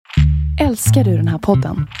Älskar du den här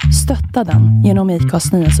podden? Stötta den genom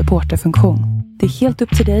IKAs nya supporterfunktion. Det är helt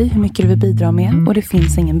upp till dig hur mycket du vill bidra med och det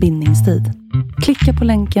finns ingen bindningstid. Klicka på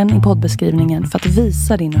länken i poddbeskrivningen för att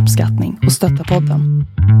visa din uppskattning och stötta podden.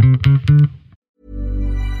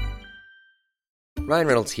 Ryan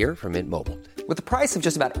Reynolds here from Mint Mobile. With the price of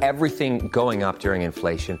just about everything going up during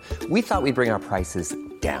inflation, we thought we'd bring our prices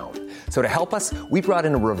down. So to help us, we brought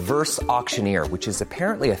in a reverse auctioneer, which is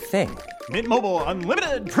apparently a thing. Mint Mobile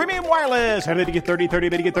Unlimited Premium Wireless. How to get 30, 30,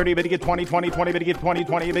 bit to get 30, bit to get 20, 20, 20, bit to get 20,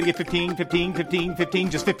 20, bit to get 15, 15, 15,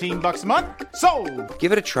 15, just $15 a month? Sold!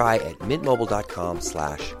 Give it a try at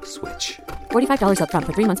mintmobile.com/switch. $45 up front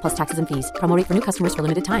for 3 months plus taxes and fees. Promo rate for new customers for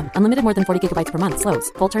limited time. Unlimited more than 40 gigabytes per month.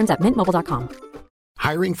 Slows full terms at mintmobile.com.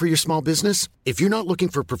 Hiring for your small business? If you're not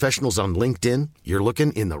looking for professionals on LinkedIn, you're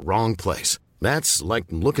looking in the wrong place. That's like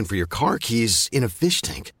looking for your car keys in a fish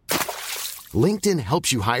tank. LinkedIn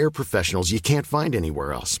helps you hire professionals you can't find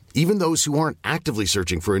anywhere else, even those who aren't actively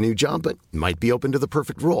searching for a new job but might be open to the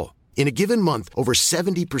perfect role. In a given month, over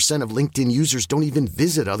 70% of LinkedIn users don't even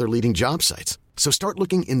visit other leading job sites. So start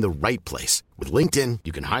looking in the right place. With LinkedIn,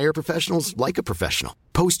 you can hire professionals like a professional.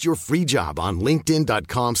 Post your free job on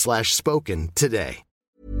linkedin.com/spoken today.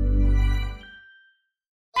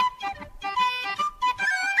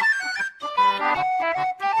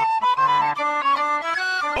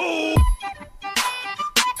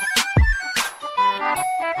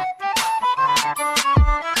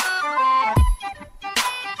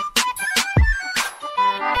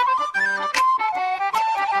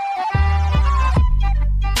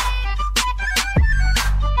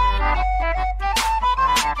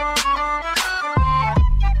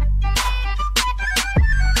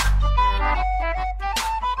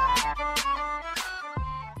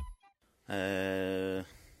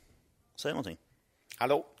 Säg någonting.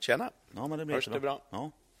 Hallå, tjena. Ja, men det blir det bra.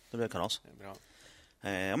 Ja, det blir kalas. Det är bra.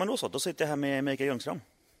 Ja, men då sitter jag här med Mikael Ljungström.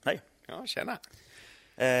 Hej. Ja, tjena.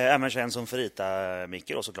 Även känd som Ferrita Micke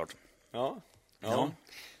då såklart. Ja, Ja.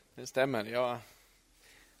 det stämmer. Jag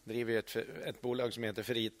driver ett bolag som heter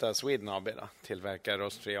Ferrita Sweden AB. Tillverkar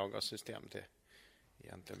rostfria avgassystem till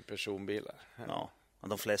egentligen personbilar. Ja.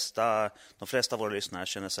 De flesta av våra lyssnare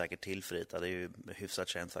känner säkert till Ferrita. Det är ju hyfsat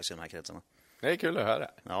känt faktiskt i de här kretsarna. Det är kul att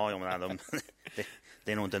höra. Ja, men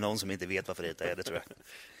det är nog inte någon som inte vet vad Ferrita är, det tror jag.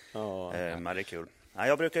 Ja, Men det är kul. Ja,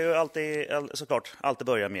 jag brukar ju alltid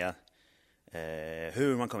börja med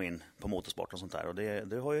hur man kom in på motorsport och sånt där. Och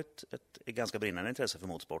du har ju ett ganska brinnande intresse för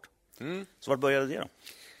motorsport. Så vart började det då?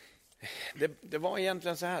 Det var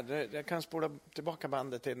egentligen så här. Jag kan spola tillbaka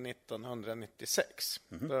bandet till 1996.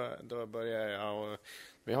 Då började jag. Och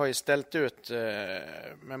vi har ju ställt ut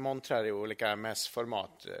med montrar i olika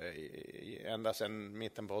MS-format ända sedan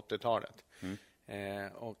mitten på 80-talet.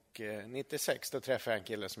 Och 96 då träffade jag en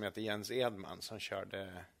kille som heter Jens Edman som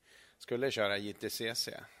skulle köra JTCC.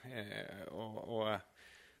 Och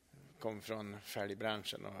kom från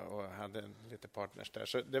fälgbranschen och hade lite partners där.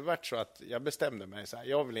 Så det var så att jag bestämde mig så här,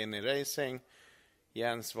 jag vill in i racing.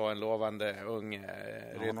 Jens var en lovande ung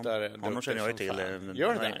ryttare. Honom känner jag ju till.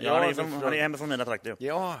 Gör det? Ja, han är hemma från mina trakter.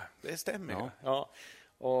 Ja, det stämmer. Ja.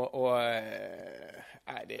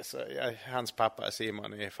 Det är så, hans pappa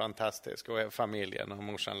Simon är fantastisk och familjen och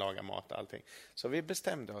morsan lagar mat och allting. Så vi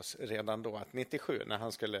bestämde oss redan då att 97 när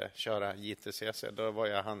han skulle köra JTCC, då var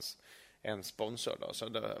jag en sponsor då, så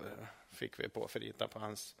då fick vi på Ferrita på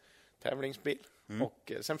hans tävlingsbil.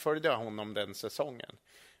 Och sen följde jag honom den säsongen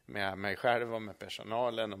med mig själv och med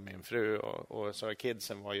personalen och min fru och så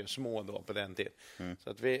kidsen var ju små då på den tiden. Så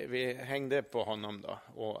att vi hängde på honom då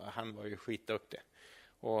och han var ju skitduktig.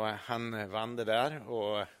 Och han vann det där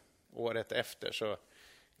och året efter så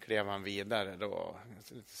klev han vidare då.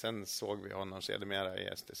 Sen såg vi honom sedermera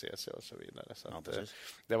i STCC och så vidare. Så att,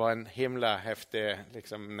 det var en himla häftig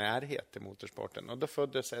närhet till motorsporten. Och då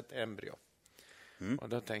föddes ett embryo. Och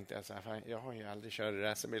då tänkte jag så här, fan, jag har ju aldrig kört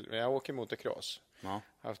racerbil. Jag åker motocross. Ja.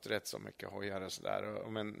 Haft rätt så mycket hojar och sådär.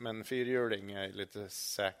 Men fyrhjuling är lite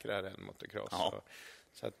säkrare än motocross. Ja.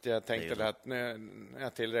 Så att jag tänkte att nu är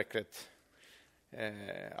jag tillräckligt...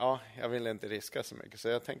 jag ville inte riska så mycket. Så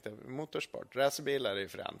jag tänkte, motorsport, racerbilar är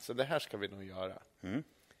fränt. Så det här ska vi nog göra.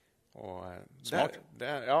 Och smart.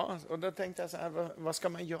 Och då tänkte jag så här, vad ska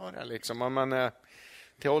man göra liksom? Om man är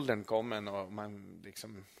till åldern kommen och man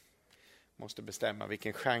liksom måste bestämma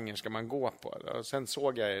vilken genre ska man gå på. Och sen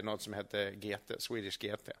såg jag något som heter GT, Swedish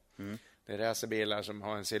GT. Det är racerbilar som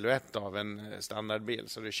har en silhuett av en standardbil.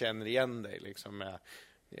 Så du känner igen dig liksom med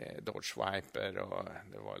Dodge Viper och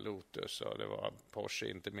det var Lotus och det var Porsche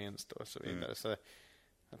inte minst och så vidare. Så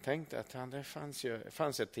jag tänkte att det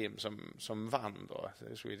fanns ett team som vann då,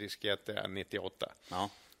 Swedish GT 98. Ja.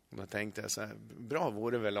 Då tänkte jag så här, bra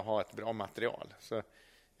vore väl att ha ett bra material. Så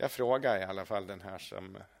jag frågade i alla fall den här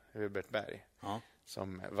som Hubert Berg,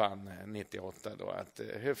 som vann 98 då, att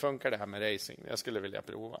hur funkar det här med racing? Jag skulle vilja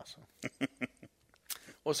prova. Så.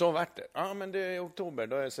 Och så vart det. Ja, men det är i oktober,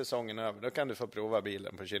 då är säsongen över. Då kan du få prova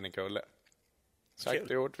bilen på Kinnekulle. Sagt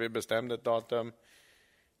och gjort, vi bestämde ett datum.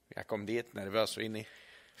 Jag kom dit nervös och in i...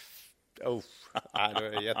 det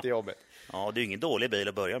var jättejobbigt. Ja, det är ingen dålig bil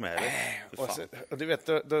att börja med. Och du vet,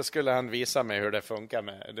 då skulle han visa mig hur det funkar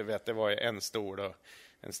med. Du vet, det var ju en stol och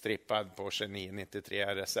en strippad Porsche 993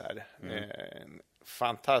 RSR. En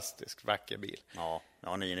fantastisk vacker bil. Ja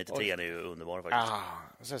 993 är ju underbar faktiskt.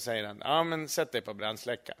 Och så säger han, men sätt dig på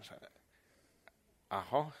brandsläckaren.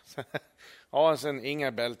 Jaha. Ja, sen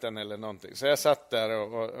inga bälten eller någonting. Så jag satt där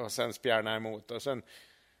och sen spjärnade emot. Och sen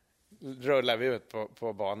rullade vi ut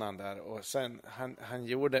på banan där. Och sen han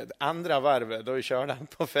gjorde andra varvet. Då körde han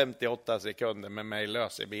på 58 sekunder med mig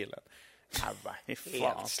lös i bilen. Jag var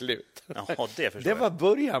helt slut. Ja, det var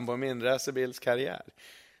början på min racerbilskarriär.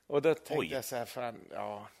 Och då tänkte jag så här,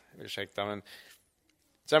 ursäkta, men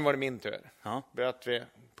sen var det min tur. Böt vi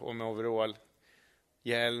på med overall,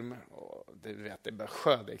 hjälm, och det bara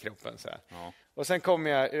sköd i kroppen så här. Och sen kom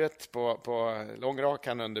jag ut på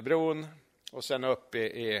långrakan under bron och sen upp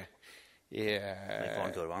i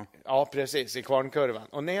Kvarnkurvan. Ja, precis, i Kvarnkurvan.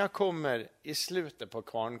 Och när jag kommer i slutet på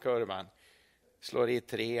Kvarnkurvan, slår i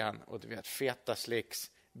trean och du vet, feta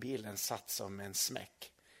slicks, bilen satt som en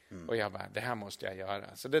smäck. Och jag bara, det här måste jag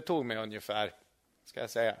göra. Så det tog mig ungefär, ska jag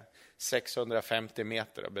säga, 650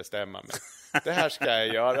 meter att bestämma mig. Det här ska jag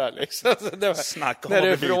göra liksom. Så det var, när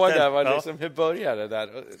du frågade var liksom, hur började det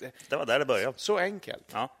där? Det var där det började. Så enkelt.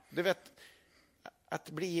 Ja. Du vet, att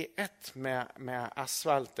bli ett med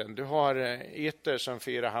asfalten. Du har ytor som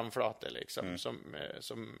 4 handflator liksom,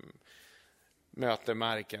 som möter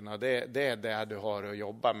marken, och det är det du har att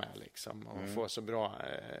jobba med liksom, och få så bra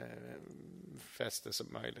fäste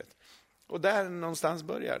som möjligt. Och där någonstans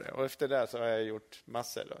börjar det, och efter det så har jag gjort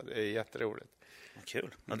massor då. Det är jätteroligt.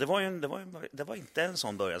 Kul. Ja, det var inte en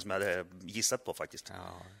sån början som jag hade gissat på faktiskt.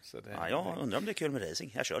 Jag undrar om det är kul med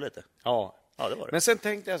racing. Jag kör lite. Ja, det var det. Men sen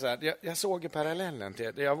tänkte jag så här, jag såg i parallellen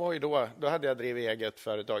till det. Jag var ju då hade jag drivit eget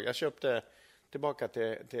företag. Jag köpte tillbaka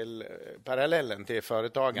till parallellen till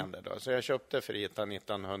företagande då. Så jag köpte Frita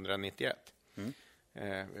 1991.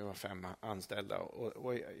 Vi var 5 anställda,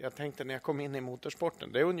 och jag tänkte när jag kom in i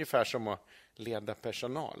motorsporten, det är ungefär som att leda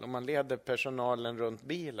personal. Om man leder personalen runt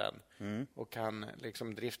bilen och kan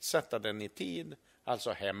liksom driftsätta den i tid,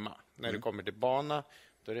 alltså hemma. När du kommer till bana,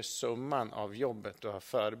 då är det summan av jobbet du har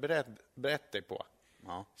förberett dig på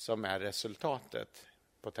som är resultatet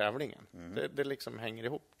på tävlingen. Det liksom hänger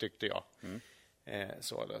ihop, tyckte jag.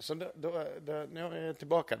 Så nu är jag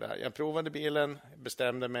tillbaka där. Jag provade bilen,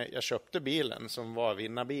 bestämde mig. Jag köpte bilen som var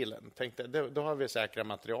vinnarbilen. Tänkte, då har vi säkra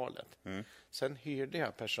materialet. Sen hyrde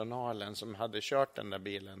jag personalen som hade kört den där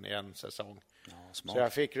bilen i en säsong. Så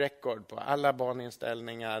jag fick rekord på alla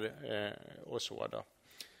baninställningar och så då.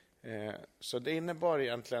 Så det innebar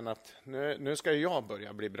egentligen att nu ska jag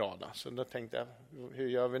börja bli bra då. Så då tänkte jag, hur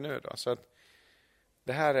gör vi nu då? Så att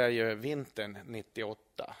det här är ju vintern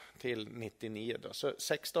 98 till 99 då. Så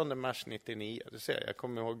 16 mars 99, det ser jag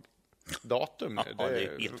kommer ihåg datum nu.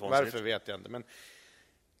 Varför vet jag inte, men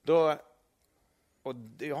då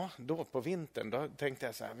på vintern då tänkte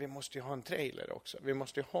jag så här, vi måste ju ha en trailer också. Vi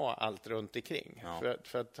måste ju ha allt runt omkring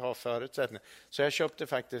för att ha förutsättningar. Så jag köpte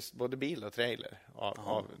faktiskt både bil och trailer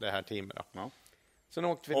av det här teamet då. Sen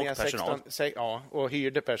åkte vi ner och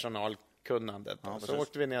hyrde personalkunnandet. Så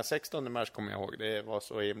åkte vi ner 16 mars, kommer jag ihåg. Det var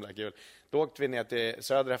så himla kul. Då åkte vi ner till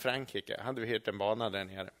södra Frankrike. Hade vi hyrt en bana där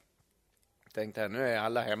nere. Tänkte nu är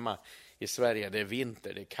alla hemma i Sverige. Det är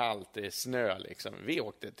vinter, det är kallt, det är snö liksom. Vi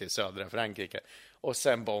åkte till södra Frankrike och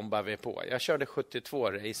sen bombade vi på. Jag körde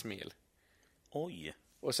 72 racemil. Oj.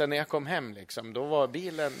 Och sen när jag kom hem liksom, då var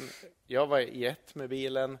bilen, jag var i ett med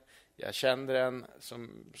bilen. Jag kände den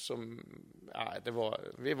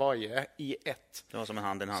vi var i ett. Det var som en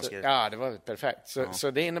hand i en handske. Ja, det var perfekt.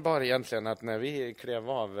 Så det innebar egentligen att när vi klev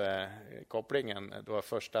av kopplingen, då var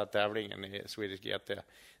första tävlingen i Swedish GT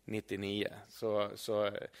 99,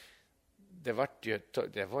 så det var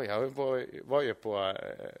ju på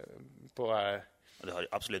det har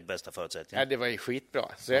absolut bästa förutsättningar. Ja, det var ju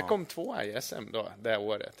skitbra. Så jag kom 2 i SM då, det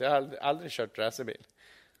året. Jag har aldrig kört racerbil.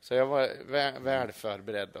 Så jag var väl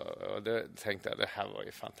förberedd och då tänkte jag, det här var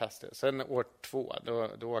ju fantastiskt. Sen år 2,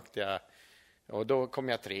 då åkte jag, och då kom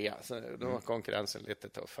jag 3. Så då var konkurrensen lite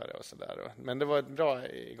tuffare och sådär. Men det var ett bra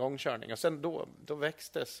igångkörning. Och sen då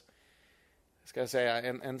växtes ska jag säga,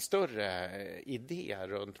 en större idé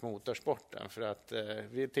runt motorsporten. För att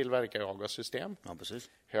vi tillverkar avgassystem. Ja, precis.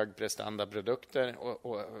 Högprestandaprodukter.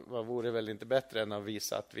 Och vad vore väl inte bättre än att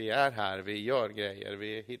visa att vi är här, vi gör grejer,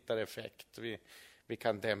 vi hittar effekt, vi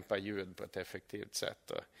kan dämpa ljud på ett effektivt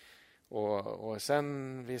sätt. Och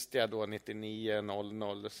sen visste jag då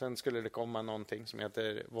 99.00, sen skulle det komma någonting som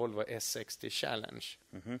heter Volvo S60 Challenge.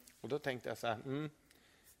 Och då tänkte jag så här,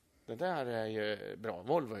 det där är ju bra,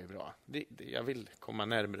 Volvo är ju bra. Jag vill komma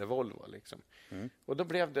närmare Volvo liksom. Och då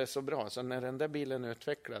blev det så bra, så när den där bilen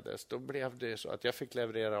utvecklades, då blev det så att jag fick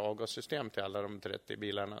leverera avgassystem till alla de 30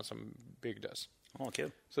 bilarna som byggdes.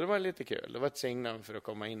 Kul. Så det var lite kul. Det var ett signum för att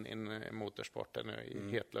komma in i motorsporten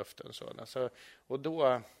i hetluften. Så, och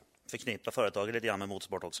då... Förknippa företaget lite grann med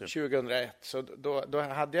motorsport också. 2001, så då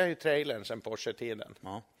hade jag ju trailern sen Porsche-tiden.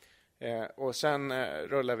 Ja. Och sen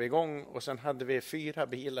rullade vi igång och sen hade vi 4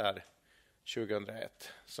 bilar 2001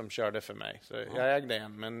 som körde för mig. Så jag ägde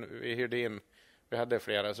en, men vi hyrde in, vi hade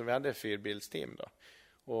flera, så vi hade 4-bilsteam då.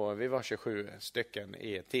 Och vi var 27 stycken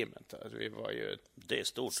i teamet. Alltså vi var ju ett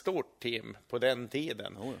stort team på den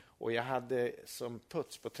tiden. Och jag hade som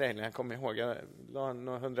puts på trailern, jag kommer ihåg, jag la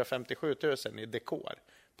 157 000 i dekor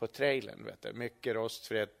på trailern. Vet du. Mycket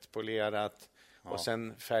rostfritt, polerat och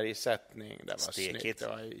sen färgsättning. Det var snyggt, det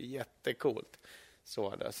var jättekult.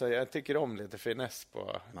 Så jag tycker om lite finess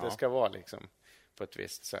på, det ska vara liksom på ett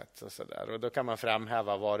visst sätt. Och, så där. Och då kan man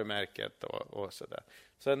framhäva varumärket och sådär.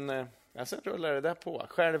 Sen rullade det där på.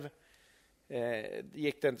 Själv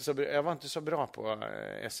gick det inte så bra. Jag var inte så bra på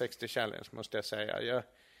S60 Challenge, måste jag säga.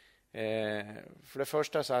 För det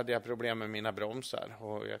första så hade jag problem med mina bromsar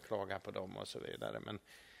och jag klagade på dem och så vidare. Men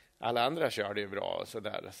alla andra körde ju bra och så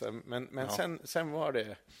där. Men sen var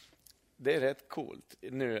det är rätt coolt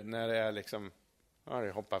nu när det är liksom, ja,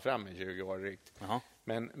 det hoppar fram i 20 år drygt.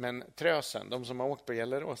 Men Trösen, de som har åkt på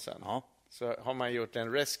Gelleråsen, så har man gjort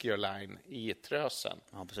en rescue line i Trösen.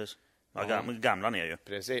 Ja, precis. Gamla ner ju.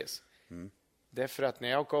 Precis. Det är för att när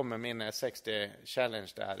jag kom med min S60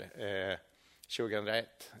 Challenge där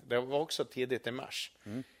 2001, det var också tidigt i mars,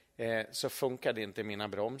 så funkade inte mina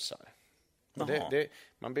bromsar.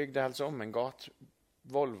 Man byggde alltså om en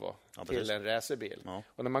Volvo till en racerbil.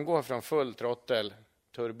 Och när man går från full trottel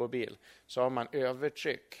turbobil så har man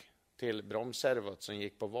övertryck till bromsservot som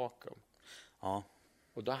gick på vakuum.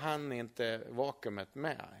 Och då hann inte vakuumet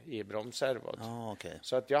med i bromsservot.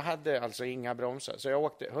 Så att jag hade alltså inga bromsar. Så jag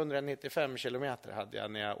åkte 195 kilometer hade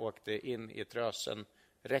jag när jag åkte in i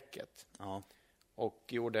Trösen-räcket. Och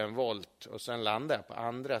gjorde en volt och sen landade jag på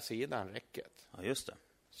andra sidan räcket. Ja, just det.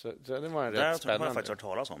 Så det var en rätt rätt spännande. Har jag faktiskt hört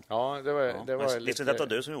talas om. Ja, det var lite... Det var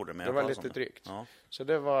du som gjorde det. Det var lite drygt. Så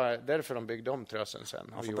det var därför de byggde om Trösen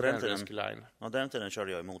sen. Och gjorde en rescue-line. Ja, den tiden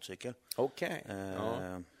körde jag i motorcykel. Okej.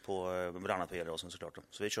 På bland annat på Gelleråsen såklart.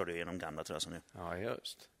 Så vi körde genom gamla Trösen nu. Ja,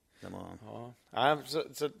 just. Det var...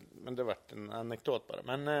 Men det var en anekdot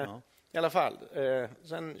bara. Men i alla fall,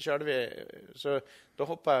 sen körde vi... Så då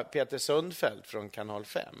hoppade Peter Sundfeldt från Kanal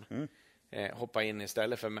 5. Hoppa in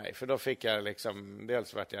istället för mig. För då fick jag liksom,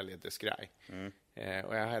 dels vart jag lite skraj.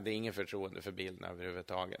 Och jag hade ingen förtroende för bilen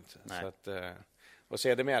överhuvudtaget. Så att, och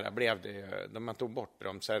sedermera blev det, man tog bort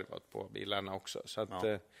bromsservot på bilarna också. Så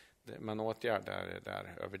att man åtgärdar det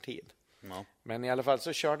där över tid. Men i alla fall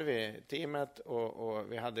så körde vi teamet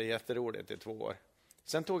och vi hade jätteroligt i 2 år.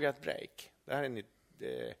 Sen tog jag ett break. Det här är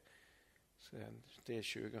det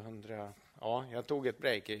är 2000. Ja, jag tog ett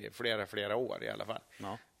break i flera år i alla fall.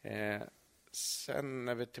 Sen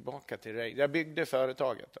när vi är tillbaka till race. Jag byggde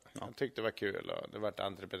företaget. Jag tyckte det var kul och det var ett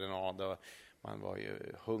entreprenad och man var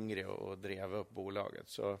ju hungrig och drev upp bolaget.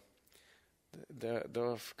 Så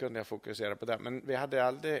då kunde jag fokusera på det. Men vi hade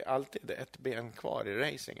alltid ett ben kvar i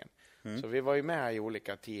racingen. Så vi var ju med i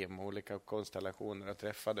olika team och olika konstellationer och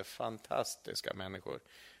träffade fantastiska människor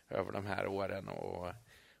över de här åren.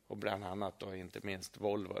 Och bland annat då inte minst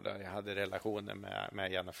Volvo där jag hade relationer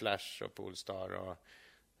med Janne Flash och Polestar och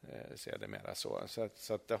sedermera så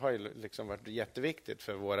att det har ju liksom varit jätteviktigt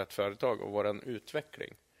för vårt företag och vår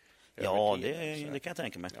utveckling. Ja, det kan jag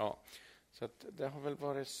tänka mig. Ja, så att det har väl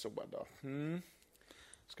varit så då.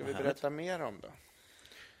 Ska vi berätta mer om det?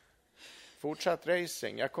 Fortsatt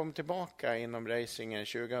racing. Jag kom tillbaka inom racingen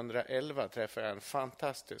 2011. Träffade jag en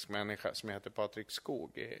fantastisk människa som heter Patrik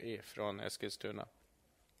Skog från Eskilstuna.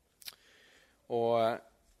 Och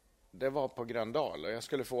det var på Gröndal och jag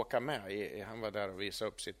skulle få åka med. Han var där och visade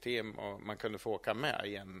upp sitt team och man kunde få åka med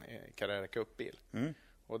i en Carrera Cup-bil.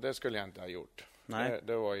 Och det skulle jag inte ha gjort. Nej.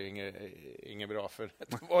 Det var ju inget bra, för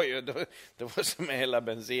det var som hela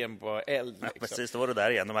bensin på eld. Liksom. Ja, precis, då var det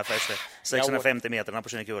där igen, de här 650 meterna på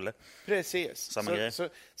Kinnekulle. Precis. Samma grej. Så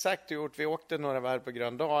sagt och gjort, vi åkte några varv på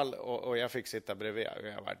Gröndal och jag fick sitta bredvid och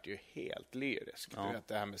jag var ju helt lyrisk. Ja. Du vet,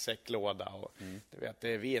 det här med säcklåda och du vet, det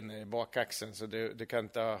är vin i bakaxeln, så du kan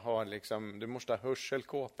inte ha liksom, du måste ha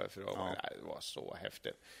hörselkåpor för att det var så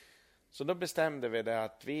häftigt. Så då bestämde vi det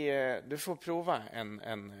att du får prova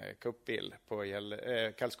en kuppbil på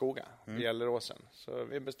Karlskoga, Gelleråsen. Så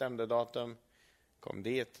vi bestämde datum, kom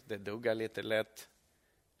dit, det duggade lite lätt.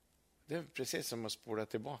 Det är precis som att spola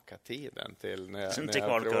tillbaka tiden till när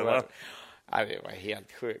jag provade. Ja, det var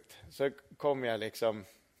helt sjukt. Så kom jag liksom,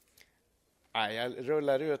 jag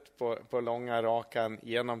rullar ut på långa rakan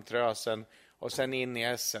genom Trösen och sen in i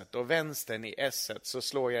S1. Och vänstern i S1 så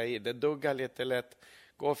slår jag i, det duggar lite lätt.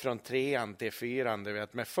 Går från 3:an till 4:an, du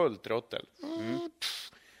vet, med full trottel.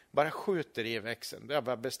 Bara skjuter i växeln. Jag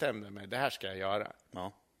bara bestämde mig, det här ska jag göra.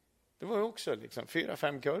 Ja. Det var ju också liksom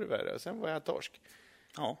 4-5 kurvor och sen var jag torsk.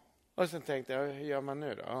 Ja. Och sen tänkte jag, hur gör man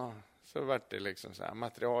nu då? Ja, så var det liksom så här,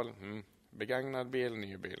 material, begagnad bil,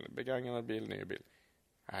 ny bil. Begagnad bil, ny bil.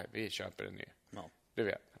 Nej, vi köper en ny. Ja. Du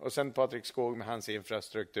vet. Och sen Patrik Skog med hans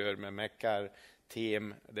infrastruktur, med meckar,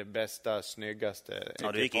 team, det bästa, snyggaste.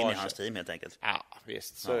 Ja, du gick in i hans team helt enkelt. Ja,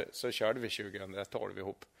 visst. Så körde vi 2012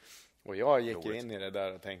 ihop. Och jag gick in i det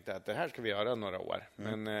där och tänkte att det här ska vi göra några år.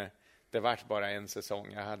 Men det var bara en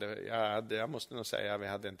säsong. Jag måste nog säga att vi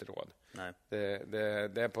hade inte råd. Nej.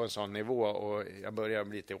 Det är på en sån nivå och jag börjar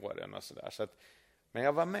bli till åren och sådär. Så men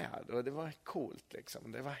jag var med och det var coolt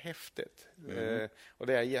liksom. Det var häftigt. Och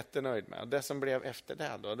det är jag jättenöjd med. Och det som blev efter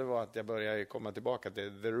det var att jag började komma tillbaka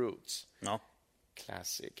till the roots. Ja.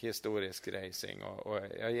 Classic, historisk racing och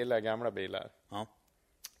jag gillar gamla bilar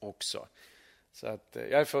också. Så att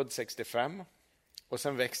jag är född 65 och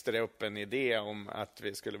sen växte det upp en idé om att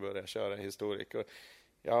vi skulle börja köra historik. Och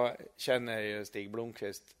jag känner ju Stig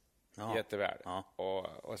Blomqvist jätteväl. Ja.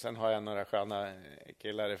 Och sen har jag några sköna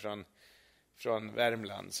killar från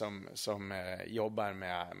Värmland som jobbar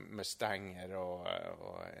med Mustanger och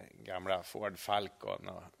gamla Ford Falcon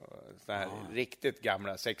och riktigt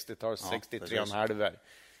gamla 60-tals 63,5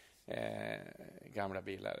 gamla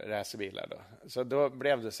bilar, racerbilar då. Så då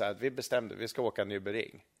blev det så att vi bestämde vi ska åka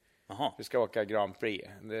Nürburgring. Vi ska åka Grand Prix.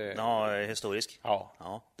 Historisk. Ja. Där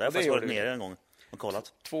har jag faktiskt varit nere en gång och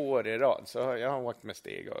kollat. 2 år i rad så jag har åkt med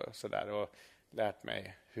Stig och sådär och lärt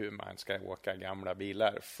mig hur man ska åka gamla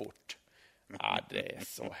bilar fort. Ja, det är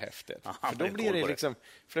så häftigt. För då blir det liksom,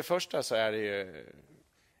 för det första så är det ju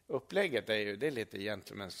upplägget det är lite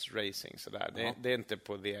gentleman's racing sådär. Det är inte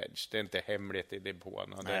på the edge, det är inte hemligt i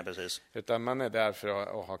depån. Nej, precis. Utan man är där för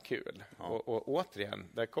att ha kul. Och återigen,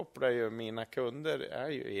 där kopplar ju mina kunder är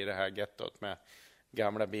ju i det här gettot med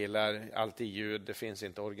gamla bilar, alltid ljud, det finns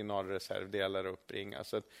inte originalreservdelar att uppringa.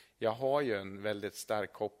 Så jag har ju en väldigt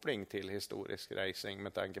stark koppling till historisk racing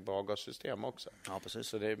med tanke på avgassystem också. Ja, precis.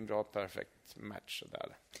 Så det är en bra, perfekt match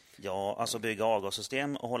där. Ja, alltså bygga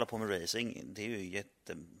avgassystem och hålla på med racing, det är ju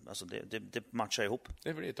det matchar ihop.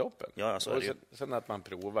 Det blir toppen. Ja, så och sen att man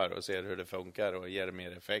provar och ser hur det funkar och ger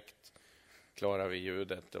mer effekt. Klarar vi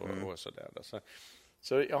ljudet och sådär.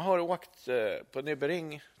 Så jag har åkt på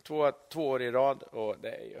Nürburgring 2 år i rad och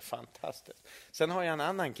det är ju fantastiskt. Sen har jag en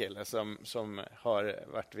annan kille som har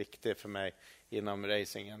varit viktig för mig inom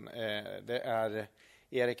racingen. Det är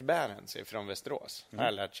Erik Berens från Västerås. Jag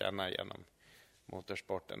har lärt känna genom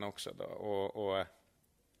motorsporten också då. Och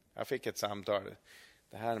jag fick ett samtal.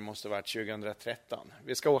 Det här måste ha varit 2013.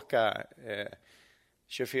 Vi ska åka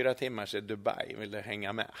 24 timmar till Dubai. Vill du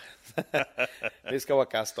hänga med? Vi ska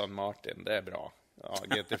åka Aston Martin, det är bra. Ja,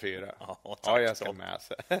 GT4. Ja, jag ska med.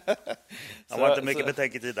 Det var inte mycket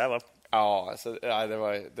betänketid där, va? Ja,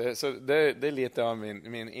 det är lite av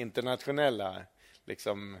min internationella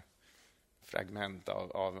liksom, fragment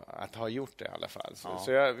av att ha gjort det i alla fall.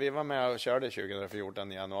 Så vi var med och körde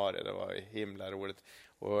 2014 i januari. Det var himla roligt.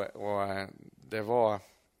 Och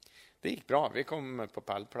det gick bra. Vi kom på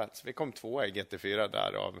pallplats. Vi kom 2 i GT4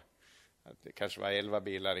 där av det kanske var 11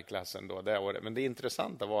 bilar i klassen då det året. Men det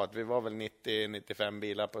intressanta var att vi var väl 90-95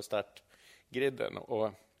 bilar på startgriden.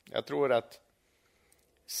 Och jag tror att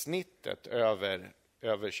snittet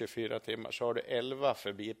över 24 timmar så har du 11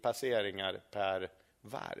 förbipasseringar per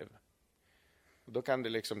varv. Och då kan du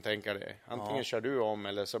liksom tänka dig, antingen kör du om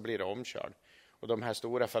eller så blir det omkörd. Och de här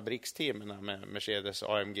stora fabriksteamen med Mercedes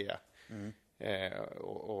AMG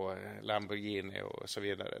och Lamborghini och så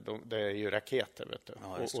vidare, det är ju raketer, vet du.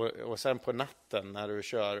 Ja, och sen på natten när du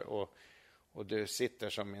kör och du sitter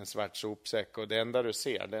som i en svart sopsäck och det enda du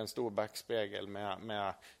ser det är en stor backspegel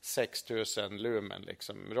med 6000 lumen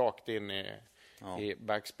liksom rakt in i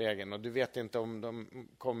backspegeln. Och du vet inte om de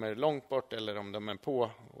kommer långt bort eller om de är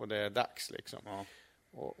på och det är dags. Liksom. Ja.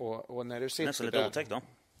 Och när du sitter Nästan lite där... otäckt då.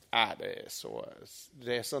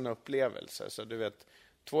 Det är sån upplevelse. Så du vet,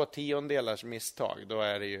 2/10 misstag, då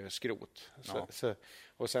är det ju skrot.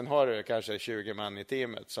 Och sen har du kanske 20 man i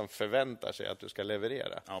teamet som förväntar sig att du ska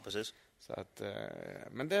leverera. Ja, precis. Så att,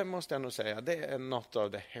 men det måste jag nog säga, det är något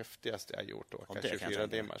av det häftigaste jag gjort, åka 24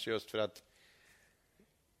 timmar. Just för att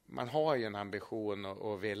man har ju en ambition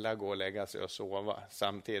att vilja gå och lägga sig och sova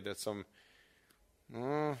samtidigt som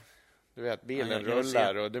du vet, bilen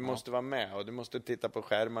rullar och du måste vara med och du måste titta på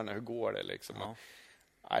skärmarna, hur går det liksom.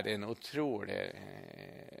 Ja, det är en otrolig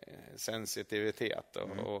sensitivitet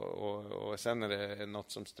och sen när det är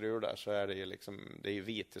något som strular så är det ju liksom, det är ju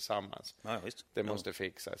vi tillsammans. Ja, visst. Det måste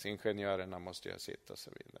fixas, ingenjörerna måste göra sitt och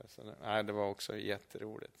så vidare. Så det var också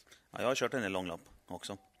jätteroligt. Ja, jag har kört en del långlopp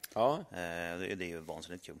också. Ja. Det är ju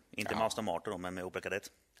vansinnigt kul. Inte med Aston Martin då, men med Opel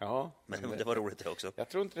Kadett. Ja, Men det var roligt det också. Jag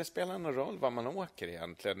tror inte det spelar någon roll vad man åker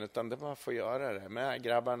egentligen, utan det bara får göra det med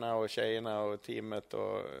grabbarna och tjejerna och teamet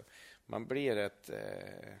och man blir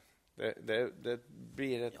det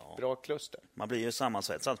blir ett bra kluster. Man blir ju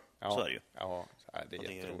sammansvetsad, så är det ju. Ja, det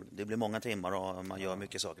är jätteroligt. Det blir många timmar och man gör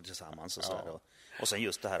mycket saker tillsammans. Och, och sen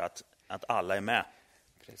just det här att alla är med.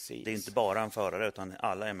 Precis. Det är inte bara en förare, utan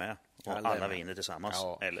alla är med. Och alla vinner tillsammans,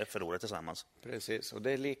 Ja. eller förlorar tillsammans. Precis, och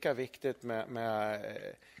det är lika viktigt med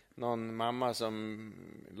någon mamma som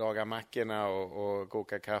lagar mackorna och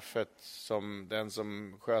kokar kaffet som den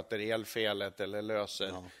som sköter elfelet eller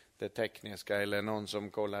löser det tekniska, eller någon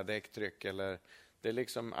som kollar däcktryck. Eller, det är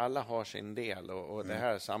liksom, alla har sin del och det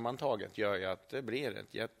här sammantaget gör ju att det blir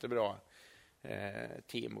ett jättebra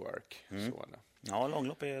teamwork. Ja,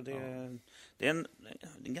 långlopp är en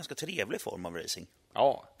ganska trevlig form av racing.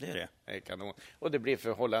 Ja, det är det. Det är kanon. Och det blir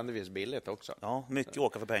förhållandevis billigt också. Ja, mycket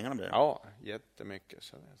åka för pengarna blir det. Ja, jättemycket.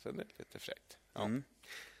 Så det är lite fräckt. Ja.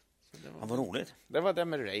 Ja, vad roligt. Det var det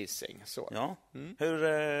med racing. Så. Ja.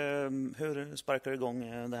 Hur sparkar du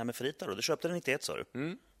igång det här med Frita då? Du köpte den 91, sa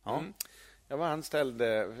du? Ja. Jag var anställd.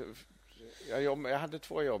 Jag hade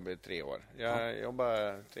 2 jobb i 3 år. Jag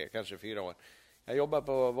jobbade 3, kanske 4 år. Jag jobbade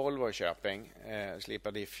på Volvo i Köping.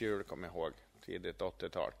 Slipade i fjul, kommer jag ihåg. Tidigt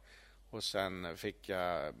 80-tal. Och sen fick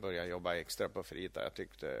jag börja jobba extra på Frita. Jag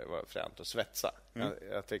tyckte det var fränt att svetsa.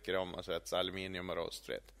 Jag tycker om att svetsa aluminium och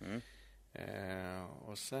rostfritt.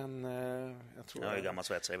 Och sen... jag är gammal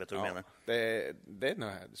svetsare, jag vet vad du menar. Det är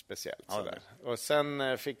nog speciellt. Sådär. Och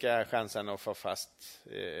sen fick jag chansen att få fast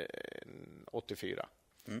 84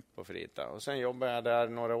 på Frita. Och sen jobbade jag där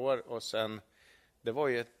några år och sen... Det var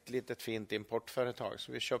ju ett litet fint importföretag,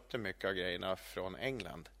 så vi köpte mycket av grejerna från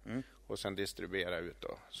England och sen distribuerade ut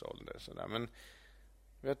och sålde. Sådär. Men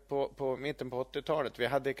vet, på mitten på 80-talet,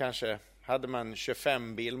 hade man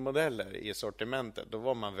 25 bilmodeller i sortimentet, då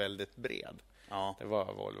var man väldigt bred. Ja. Det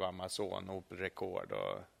var Volvo Amazon, Opel Rekord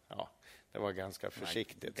och det var ganska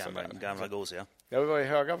försiktigt. Gamla gosiga. Det var i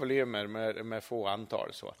höga volymer med få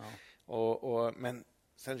antal. Så. Ja. Men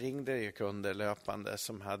sen ringde ju kunder löpande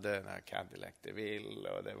som hade den här Cadillac DeVille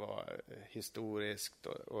och det var historiskt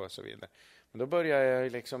och så vidare. Men då började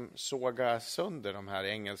jag liksom såga sönder de här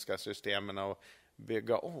engelska systemen och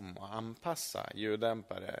bygga om och anpassa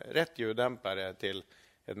rätt ljuddämpare till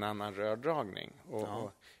en annan rördragning.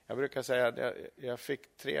 Och jag brukar säga att jag fick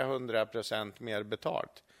 300% mer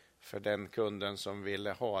betalt för den kunden som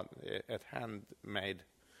ville ha ett handmade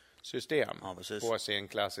system på sin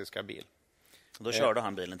klassiska bil. Och då körde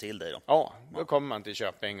han bilen till dig då? Ja, då kom man till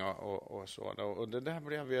Köping och så. Och det där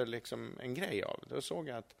blev ju liksom en grej av. Då såg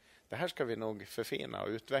jag att det här ska vi nog förfina och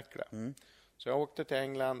utveckla. Så jag åkte till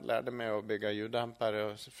England, lärde mig att bygga ljuddämpare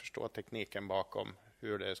och förstå tekniken bakom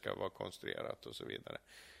hur det ska vara konstruerat och så vidare.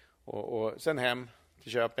 Och sen hem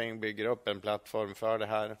till Köping, bygger upp en plattform för det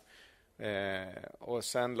här. Och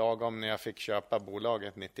sen lagom när jag fick köpa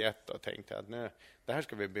bolaget 91 och tänkte att det här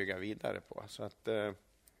ska vi bygga vidare på. Så att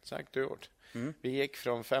sagt och gjort. Vi gick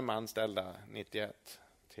från 5 anställda 91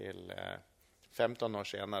 till 15 år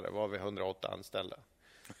senare var vi 108 anställda.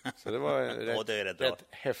 Så det var en rätt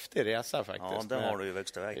häftig resa faktiskt. Ja, den har du ju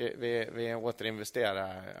växt iväg. Vi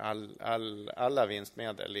återinvesterade alla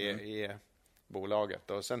vinstmedel i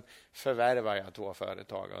bolaget och sen förvärvade jag 2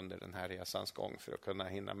 företag under den här resans gång för att kunna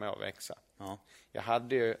hinna med att växa. Ja. Jag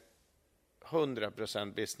hade ju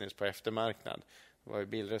 100% business på eftermarknad. Det var ju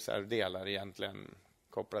bilreservdelar egentligen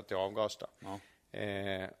kopplat till avgas då. Ja.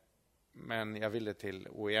 Men jag ville till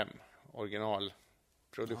OEM,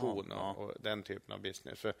 originalproduktion och den typen av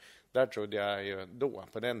business. För där trodde jag ju då,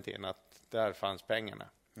 på den tiden, att där fanns pengarna.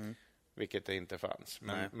 vilket det inte fanns.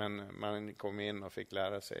 Men man kom in och fick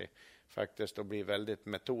lära sig faktiskt att bli väldigt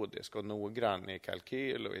metodisk och noggrann i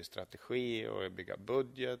kalkyl och i strategi och i bygga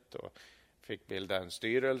budget, och fick bilda en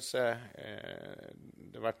styrelse.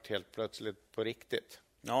 Det var helt plötsligt på riktigt.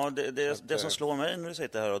 Ja, det som slår mig när du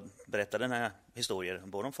sitter här och berättar den här historier,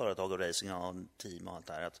 både om företag och racing och team och allt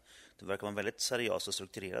det här, att du verkar vara en väldigt seriös och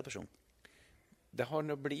strukturerad person. Det har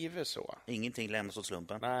nog blivit så. Ingenting lämnas åt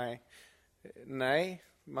slumpen. Nej,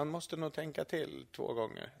 man måste nog tänka till 2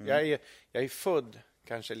 gånger. Jag är född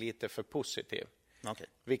kanske lite för positiv. Okay.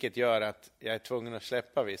 Vilket gör att jag är tvungen att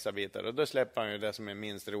släppa vissa bitar. Och då släpper man ju det som är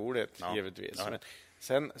minst roligt, givetvis. Ja.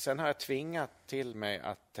 Men sen har jag tvingat till mig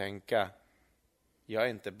att tänka, jag är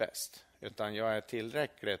inte bäst. Utan jag är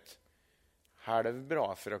tillräckligt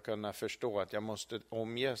halvbra för att kunna förstå att jag måste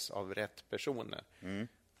omges av rätt personer.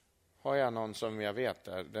 Har jag någon som jag vet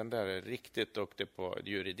den där är riktigt duktig på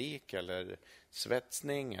juridik eller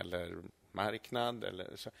svetsning eller marknad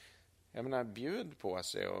eller så. Jag menar, bjud på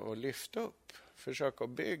sig och lyft upp. Försök att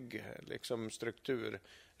bygga liksom struktur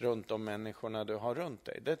runt de människorna du har runt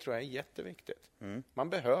dig. Det tror jag är jätteviktigt. Man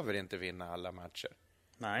behöver inte vinna alla matcher.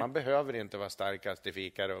 Nej. Man behöver inte vara starkast i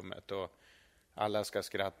fikarummet och alla ska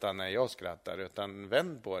skratta när jag skrattar, utan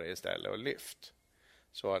vänd på det istället och lyft.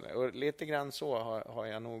 Så, och lite grann så har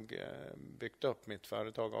jag nog byggt upp mitt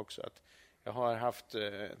företag också. Att jag har haft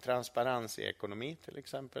transparens i ekonomi till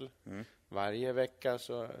exempel. Varje vecka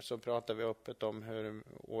så pratar vi öppet om hur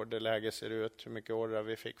orderläget ser ut, hur mycket order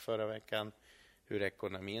vi fick förra veckan, hur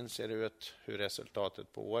ekonomin ser ut, hur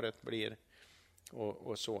resultatet på året blir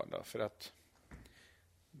och så då. För att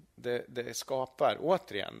det skapar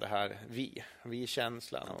återigen det här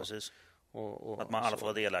vi-känslan. Ja, precis. Och att man alla får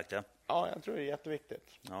vara delaktiga. Ja, jag tror det är jätteviktigt.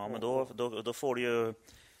 Ja, men då får du ju,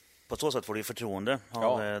 på så sätt får du förtroende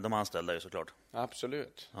av de anställda ju såklart.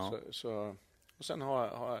 Absolut. Ja. Och sen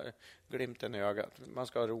ha glimten i ögat. Man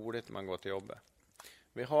ska ha roligt när man går till jobbet.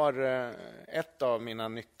 Vi har ett av mina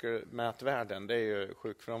nyckelmätvärden, det är ju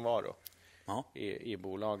sjukfrånvaro i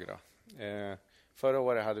bolag då. Förra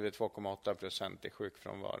året hade vi 2,8% i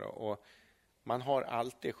sjukfrånvaro, och man har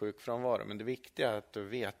alltid sjukfrånvaro, men det viktiga är att du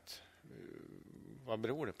vet vad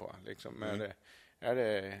beror det på. Liksom. Är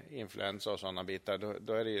det influensa och sådana bitar,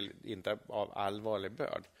 då är det inte av allvarlig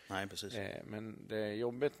börd. Nej, precis. Men det är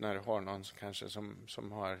jobbigt när du har någon kanske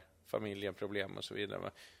som har familjeproblem och så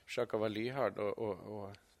vidare. Försöka vara lyhörd och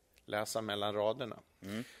läsa mellan raderna.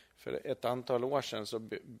 För ett antal år sedan så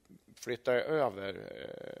flyttade jag över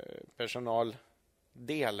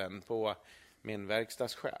personaldelen på min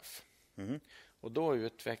verkstadschef. Och då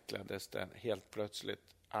utvecklades det helt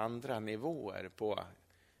plötsligt andra nivåer på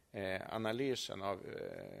analysen av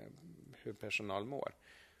hur personal mår.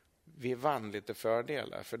 Vi vann lite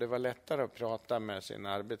fördelar, för det var lättare att prata med sin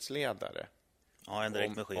arbetsledare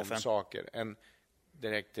om saker än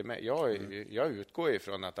direkt till mig. Jag utgår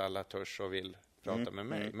ifrån att alla törs och vill prata med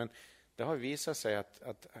mig, men det har visat sig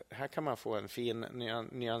att här kan man få en fin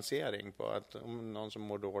nyansering på att om någon som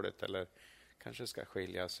mår dåligt eller kanske ska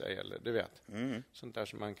skilja sig, eller du vet, sånt där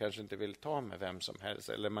som man kanske inte vill ta med vem som helst,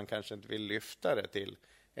 eller man kanske inte vill lyfta det till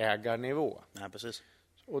ägarnivå. Ja, precis.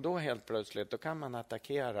 Och då helt plötsligt, då kan man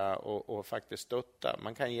attackera och faktiskt stötta.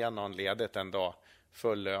 Man kan ge någon ledigt en dag,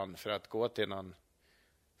 full lön, för att gå till någon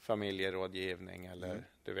familjerådgivning eller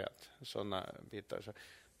du vet, sådana bitar. Så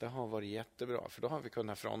det har varit jättebra, för då har vi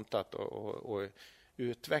kunnat frontat och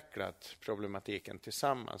utvecklat problematiken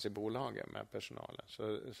tillsammans i bolagen med personalen.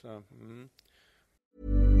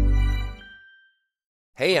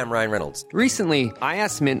 Hey, I'm Ryan Reynolds. Recently, I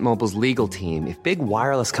asked Mint Mobile's legal team if big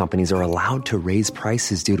wireless companies are allowed to raise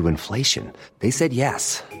prices due to inflation. They said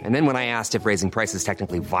yes. And then when I asked if raising prices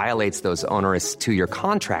technically violates those onerous 2-year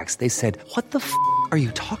contracts, they said, "What the f*** are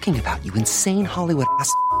you talking about, you insane Hollywood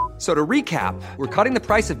ass?" So to recap, we're cutting the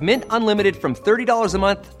price of Mint Unlimited from $30 a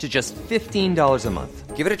month to just $15 a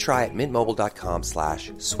month. Give it a try at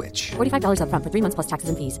mintmobile.com/switch. $45 up front for 3 months plus taxes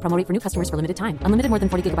and fees. Promo rate for new customers for limited time. Unlimited more than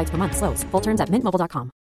 40 gigabytes per month. Slows full terms at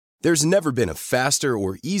mintmobile.com. There's never been a faster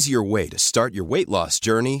or easier way to start your weight loss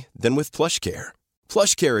journey than with PlushCare.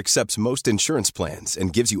 PlushCare accepts most insurance plans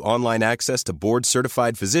and gives you online access to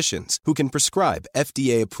board-certified physicians who can prescribe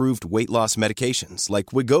FDA-approved weight loss medications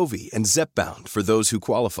like Wegovy and Zepbound for those who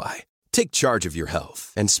qualify. Take charge of your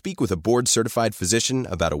health and speak with a board-certified physician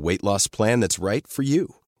about a weight loss plan that's right for you.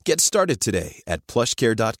 Get started today at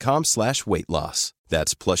plushcare.com/weightloss.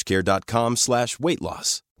 That's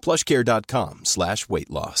plushcare.com/weightloss.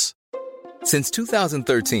 plushcare.com/weightloss. Since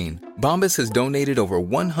 2013, Bombas has donated over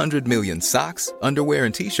 100 million socks, underwear,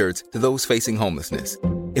 and T-shirts to those facing homelessness.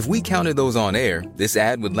 If we counted those on air, this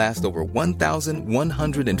ad would last over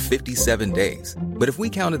 1,157 days. But if we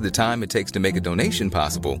counted the time it takes to make a donation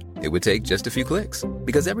possible, it would take just a few clicks.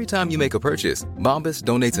 Because every time you make a purchase, Bombas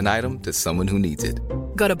donates an item to someone who needs it.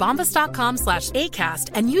 Go to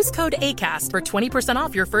bombas.com/ACAST and use code ACAST for 20%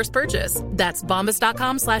 off your first purchase. That's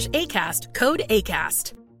bombas.com/ACAST, code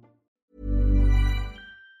ACAST.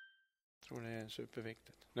 Jag tror det är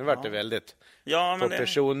superviktigt. Nu vart det väldigt på det,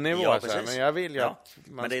 personnivå. ja, men jag vill ju att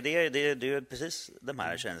Men det är precis de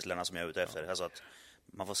här känslorna som jag är ute efter. Alltså att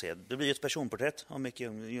man får se. Det blir ett personporträtt av Micke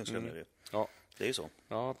Ljungström. Ja. Det är ju så.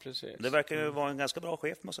 Ja, precis. Det verkar ju vara en ganska bra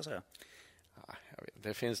chef, måste jag säga. Ja, jag vet,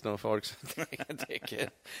 det finns nog folk som tycker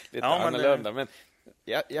lite annorlunda. Men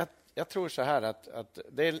jag tror så här att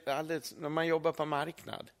det är alldeles, när man jobbar på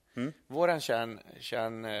marknad. Våran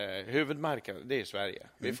huvudmarknad, det är Sverige.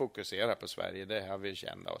 Vi fokuserar på Sverige, det har vi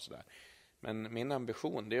kända och sådär. Men min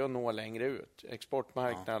ambition, det är att nå längre ut.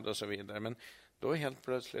 Exportmarknad och så vidare. Men då helt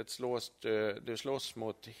plötsligt slås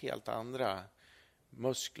mot helt andra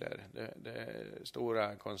muskler. Det är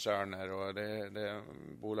stora koncerner och det är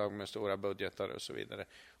bolag med stora budgetar och så vidare.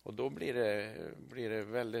 Och då blir det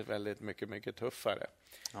väldigt, väldigt mycket tuffare.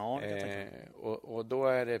 Ja, och då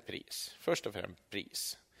är det pris. Först och främst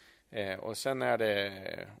pris. Och sen är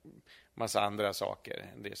det massa andra saker.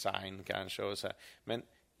 Design kanske och så här. Men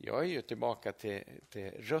jag är ju tillbaka till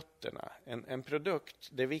rötterna. En produkt,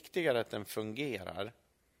 det är viktigare att den fungerar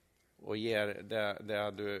och ger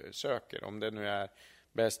det du söker. Om det nu är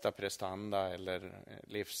bästa prestanda eller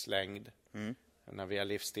livslängd. När vi har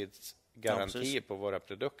livstidsgaranti på våra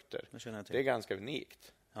produkter. Det är ganska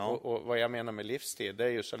unikt. Ja. Och vad jag menar med livstid, det är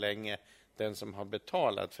ju så länge den som har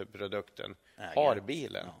betalat för produkten har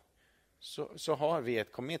bilen. Ja. Så har vi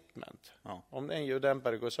ett commitment. Ja. Om en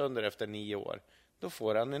ljuddämpare går sönder efter 9 år, då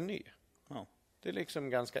får han en ny. Ja. Det är liksom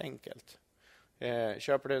ganska enkelt.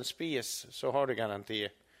 Köper du en spis så har du garanti,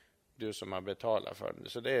 du som har betalat för den.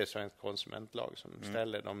 Så det är svensk konsumentlag som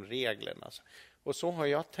ställer de reglerna. Och så har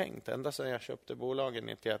jag tänkt ända sedan jag köpte bolagen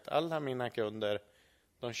 91. Alla mina kunder,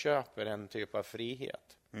 de köper en typ av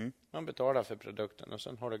frihet. Man betalar för produkten och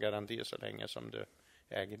sen har du garanti så länge som du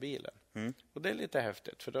äger bilen. Och det är lite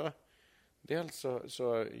häftigt, för då dels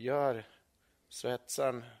så gör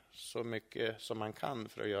svetsaren så mycket som man kan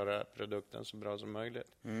för att göra produkten så bra som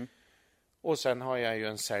möjligt. Och sen har jag ju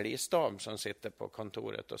en säljstab som sitter på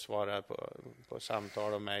kontoret och svarar på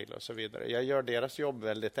samtal och mejl och så vidare. Jag gör deras jobb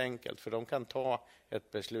väldigt enkelt, för de kan ta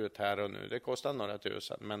ett beslut här och nu. Det kostar några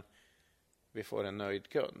tusen, men vi får en nöjd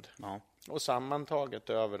kund. Ja. Och sammantaget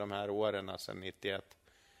över de här åren sedan 91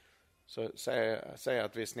 så säger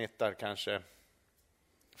att vi snittar kanske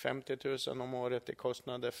 50 000 om året i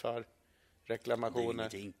kostnader för reklamationer.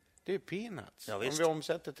 Det är peanuts. Ja, om vi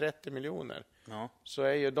omsätter 30 miljoner så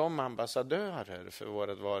är ju de ambassadörer för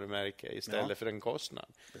vårt varumärke istället för en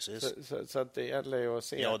kostnad. Så att det gäller ju att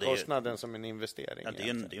se kostnaden som en investering. Ja, det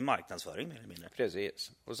är ju marknadsföring mer eller mindre.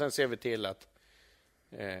 Precis. Och sen ser vi till att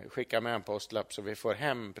skicka med en postlapp så vi får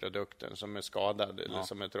hem produkten som är skadad eller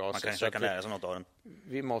som är trasig. Man kan lära sig något av den.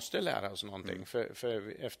 Vi måste lära oss någonting.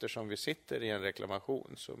 För eftersom vi sitter i en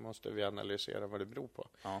reklamation så måste vi analysera vad det beror på.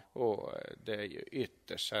 Ja. Och det är ju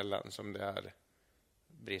ytterst sällan som det är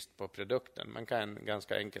brist på produkten. Man kan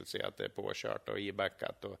ganska enkelt se att det är påkört och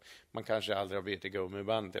ibackat. Och man kanske aldrig har bytt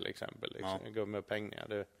gummiband till exempel. Gummiupphängningar.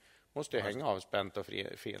 Det måste ju hänga avspänt och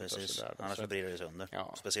fint. Och sådär. Annars så blir det sönder.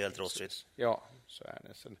 Ja, speciellt rostfritt. Ja, så är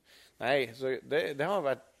det. Så det har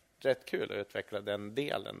varit rätt kul att utveckla den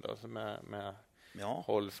delen då, med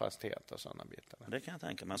hållfasthet och sådana bitar. Det kan jag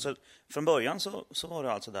tänka mig. Så från början så var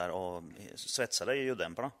det alltså där och svetsade i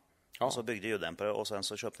ljuddämparna. Ja. Och så byggde ljuddämpare och sen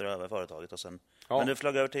så köpte du över företaget. Och sen, men du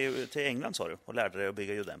flög över till England, sa du, och lärde dig att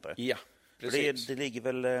bygga ljuddämpare. Ja, precis. Det ligger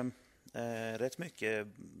väl rätt mycket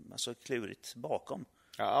klurigt bakom.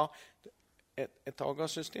 Ja, ett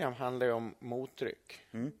avgassystem handlar ju om mottryck.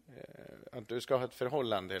 Att du ska ha ett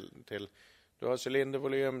förhållande till du har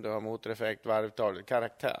cylindervolym, du har motoreffekt, varvtal,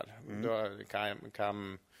 karaktär. Du har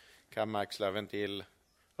kamaxlar, ventil,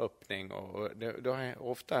 öppning och du har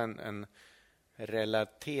ofta en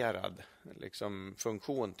relaterad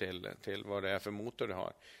funktion till vad det är för motor du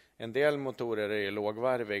har. En del motorer är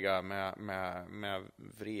lågvarviga med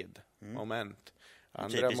vridmoment.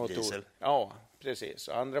 Andra motorer, ja, precis.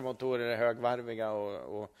 Andra motorer är högvarviga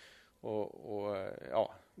och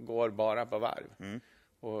går bara på varv.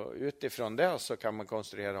 Och utifrån det så kan man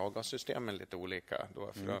konstruera avgassystemen lite olika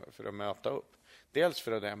då för att möta upp. Dels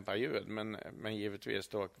för att dämpa ljud, men givetvis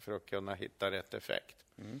då för att kunna hitta rätt effekt.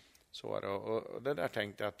 Så, och det där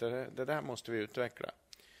tänkte jag att det där måste vi utveckla.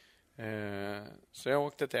 Så jag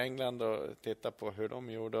åkte till England och tittade på hur de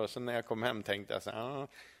gjorde. Och sen när jag kom hem tänkte jag så här,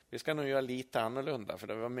 vi ska nog göra lite annorlunda. För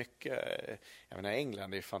det var mycket, jag menar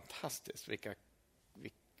England är ju fantastiskt.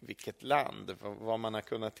 Vilket land, vad man har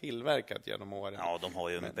kunnat tillverka genom åren. Ja, de har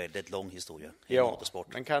ju en väldigt lång historia i motorsport.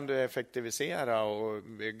 Men kan du effektivisera och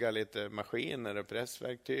bygga lite maskiner och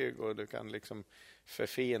pressverktyg och du kan liksom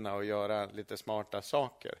förfina och göra lite smarta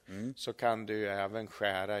saker, så kan du ju även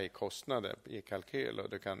skära i kostnader i kalkyl och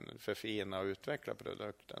du kan förfina och utveckla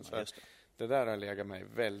produkten. Så det där har legat mig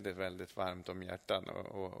väldigt, väldigt varmt om hjärtan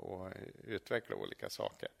och utveckla olika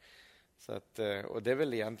saker. Så att, och det är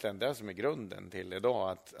väl egentligen det som är grunden till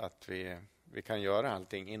idag, att vi kan göra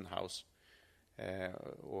allting in-house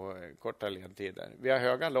och korta ledtider. Vi har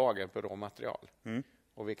höga lager på råmaterial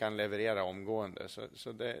och vi kan leverera omgående,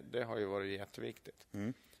 så det har ju varit jätteviktigt.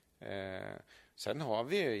 Sen har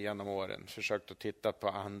vi ju genom åren försökt att titta på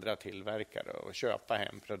andra tillverkare och köpa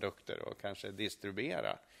hem produkter och kanske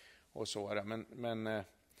distribuera och så. Men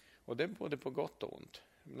och det är både på gott och ont.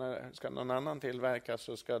 Ska någon annan tillverka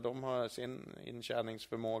så ska de ha sin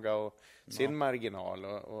intjäningsförmåga och sin marginal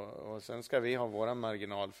och sen ska vi ha våran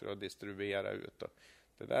marginal för att distribuera ut. Och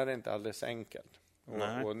det där är inte alldeles enkelt.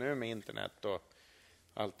 Och nu med internet och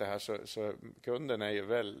allt det här så kunden är ju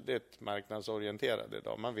väldigt marknadsorienterad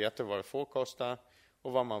idag. Man vet ju vad det får kosta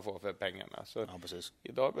och vad man får för pengarna. Så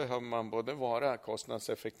idag behöver man både vara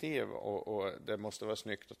kostnadseffektiv och det måste vara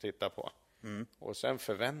snyggt att titta på. Och sen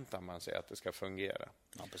förväntar man sig att det ska fungera.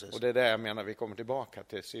 Och det är det jag menar, vi kommer tillbaka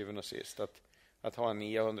till syvende och sist. Att ha en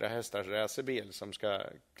 900 hästars racerbil som ska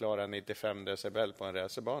klara 95 decibel på en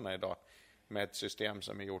racerbana idag med ett system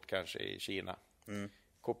som är gjort kanske i Kina.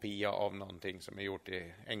 Kopia av någonting som är gjort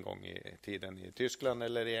en gång i tiden i Tyskland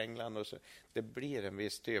eller i England. Och så. Det blir en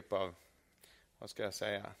viss typ av, vad ska jag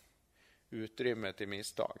säga, utrymme till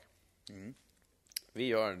misstag. Vi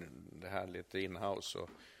gör det här lite in-house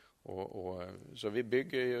och så vi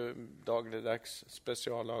bygger ju dagligdags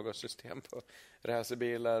speciallag och system på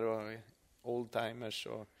racerbilar och oldtimers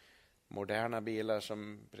och moderna bilar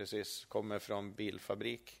som precis kommer från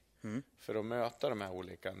bilfabrik för att möta de här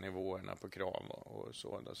olika nivåerna på krav och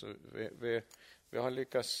så. Så vi har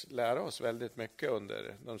lyckats lära oss väldigt mycket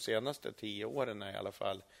under de senaste 10 åren i alla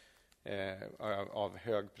fall av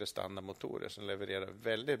högprestandamotorer som levererar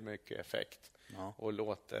väldigt mycket effekt och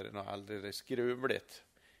låter något alldeles gruvligt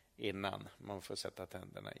innan man får sätta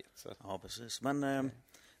tänderna i. Så. Ja, precis. Men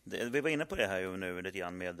vi var inne på det här ju nu lite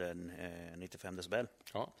grann med 95 decibel.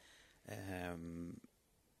 Ja.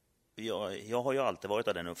 Jag har ju alltid varit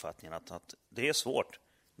av den uppfattningen att det är svårt,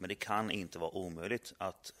 men det kan inte vara omöjligt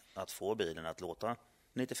att få bilen att låta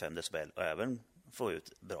 95 decibel och även få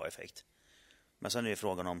ut bra effekt. Men sen är det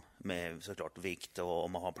frågan om med såklart vikt och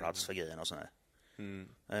om man har plats för grejerna och sådär.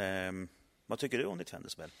 Vad tycker du om 95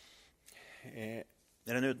 decibel?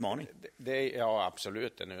 Är det en utmaning? Det är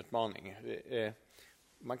absolut en utmaning.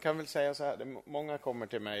 Man kan väl säga så här, många kommer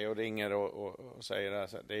till mig och ringer och säger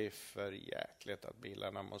att det är för jäkligt att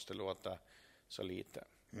bilarna måste låta så lite.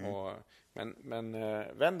 Men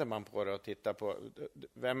vänder man på det och tittar på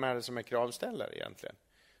vem är det som är kravställare egentligen?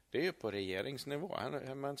 Det är ju på regeringsnivå.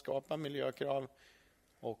 Man skapar miljökrav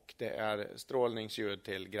och det är strålningsljud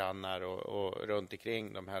till grannar och runt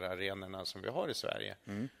omkring de här arenorna som vi har i Sverige.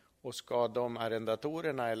 Och ska de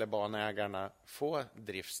arrendatorerna eller banägarna få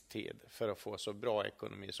driftstid för att få så bra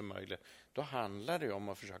ekonomi som möjligt, då handlar det om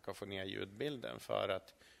att försöka få ner ljudbilden för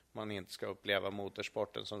att man inte ska uppleva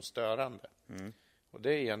motorsporten som störande. Och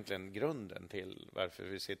det är egentligen grunden till varför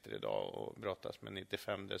vi sitter idag och brottas med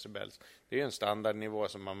 95 decibel. Det är en standardnivå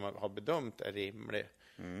som man har bedömt är rimlig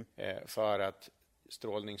för att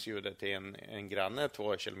strålningsljudet till en granne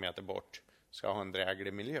 2 kilometer bort ska ha en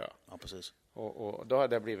dräglig miljö. Ja, precis. Och då har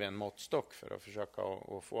det blivit en måttstock för att försöka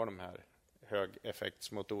att få de här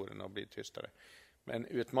högeffektsmotorerna att bli tystare. Men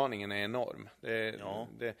utmaningen är enorm.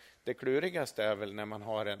 Det klurigaste är väl när man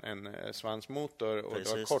har en svansmotor och du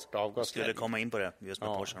har kort avgaslängd. Jag skulle komma in på det just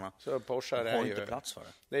med Porscharna. Så Porschar har inte plats för det.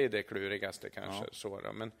 Det är det klurigaste kanske. Så,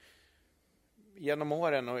 men genom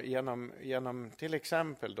åren och genom till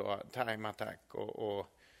exempel då Time Attack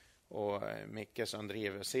och Micke som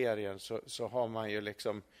driver serien så har man ju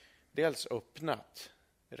liksom dels öppnat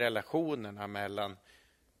relationerna mellan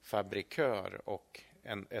fabrikör och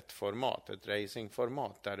ett format, ett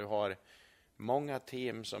racingformat där du har många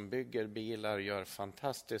team som bygger bilar och gör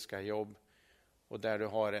fantastiska jobb och där du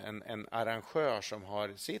har en arrangör som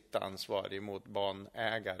har sitt ansvar emot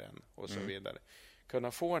banägaren och så vidare.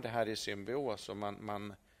 Kunna få det här i symbios och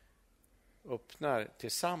man öppnar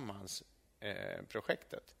tillsammans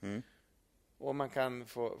projektet. Och man kan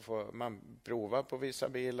man provar på vissa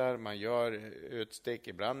bilar, man gör utstick,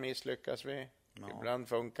 ibland misslyckas vi, ibland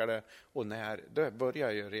funkar det. Och då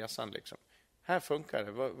börjar ju resan liksom. Här funkar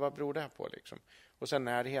det, vad beror det på liksom? Och sen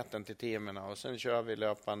närheten till teamen, och sen kör vi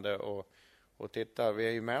löpande och tittar. Vi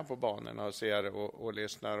är ju med på banorna och ser och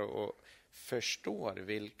lyssnar och förstår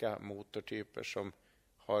vilka motortyper som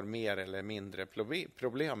har mer eller mindre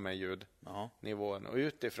problem med ljudnivån. Och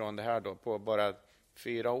utifrån det här då, på bara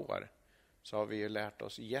 4 år, så har vi ju lärt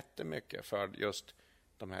oss jättemycket för just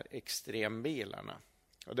de här extrembilarna.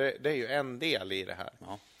 Och det är ju en del i det här.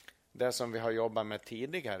 Ja. Det som vi har jobbat med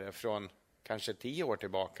tidigare från kanske 10 år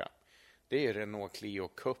tillbaka, det är ju Renault Clio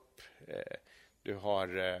Cup. Du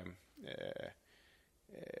har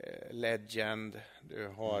Legend, du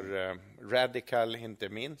har Radical inte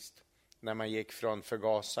minst. När man gick från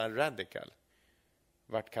förgasar Radical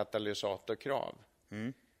vart katalysatorkrav.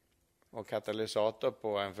 Och katalysator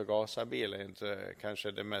på en förgasarbil är inte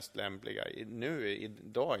kanske det mest lämpliga.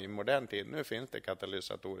 Idag i modern tid, nu finns det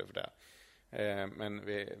katalysatorer för det. Men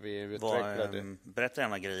vi utvecklade... Berätta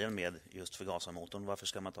gärna grejen med just förgasarmotorn.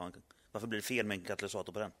 Varför blir det fel med en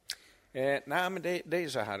katalysator på den? Nej, men det är ju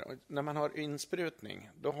så här. När man har insprutning,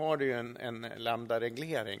 då har du ju en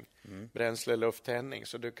lambda-reglering, bränsle-lufttändning.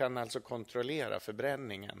 Så du kan alltså kontrollera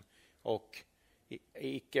förbränningen och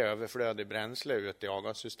icke överflödig bränsle ut i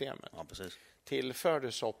avgassystemet. Ja, precis. Tillför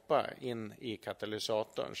du soppa in i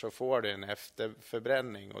katalysatorn så får du en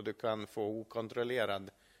efterförbränning och du kan få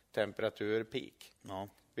okontrollerad temperaturpeak. Ja.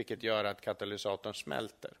 Vilket gör att katalysatorn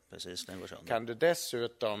smälter. Precis, den går sönder. Kan du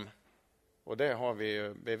dessutom, och det har vi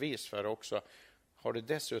ju bevis för också, har du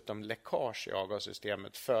dessutom läckage i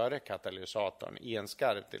avgassystemet före katalysatorn i en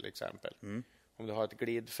skarv till exempel. Om du har ett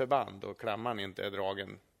glidförband och klamman inte är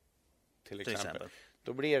dragen till exempel.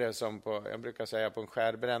 Då blir det som jag brukar säga på en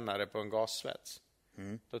skärbrännare på en gassvets.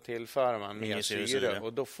 Då tillför man mer syre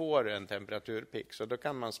och då får du en temperaturpeak. Så då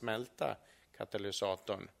kan man smälta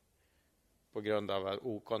katalysatorn på grund av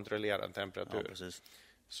okontrollerad temperatur. Ja, precis.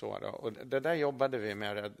 Så då. Och det där jobbade vi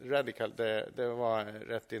med Radical. Det var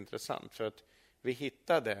rätt intressant för att vi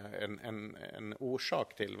hittade en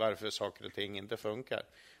orsak till varför saker och ting inte funkar.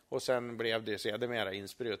 Och sen blev det sedermera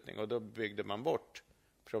insprutning och då byggde man bort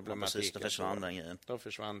problematiken. Ja, precis, då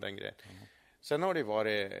försvann den grejen. Sen har det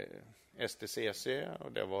varit STCC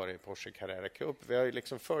och det har varit Porsche Carrera Cup. Vi har ju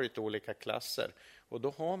liksom följt olika klasser och då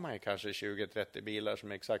har man ju kanske 20-30 bilar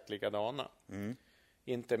som är exakt likadana.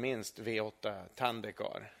 Inte minst V8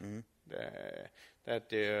 Tandecar.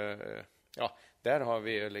 Där har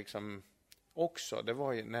vi ju liksom också, det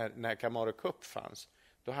var ju när Camaro Cup fanns,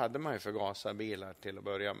 då hade man ju förgasarbilar till att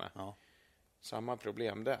börja med. Ja. Samma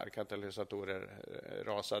problem där, katalysatorer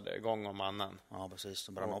rasade gång om annan. Ja, precis.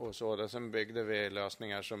 Och så, sen byggde vi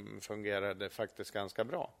lösningar som fungerade faktiskt ganska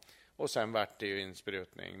bra. Och sen vart det ju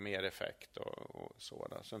insprutning, mer effekt och så.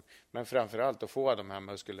 Men framförallt att få de här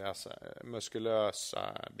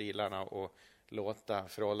muskulösa bilarna och låta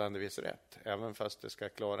förhållandevis rätt, även fast det ska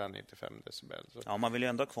klara 95 decibel. Så. Ja, man vill ju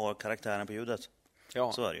ändå ha kvar karaktären på ljudet.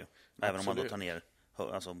 Ja, så är det ju. Även om man då tar ner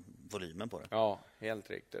volymen på det. Ja, helt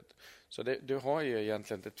riktigt. Så du har ju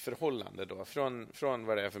egentligen ett förhållande då från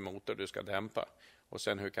vad det är för motor du ska dämpa och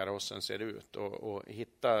sen hur karossen ser ut och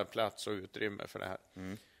hitta plats och utrymme för det här.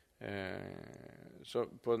 Så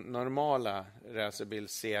på normala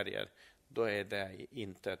racerbilserier då är det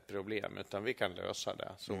inte ett problem utan vi kan lösa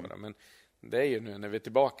det. Men det är ju nu när vi är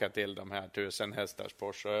tillbaka till de här 1000 hästars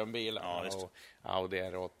Porsche-bilarna och Audi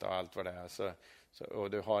R8 och allt vad det är.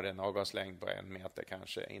 Och du har en avgaslängd på 1 meter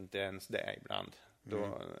kanske, inte ens det ibland.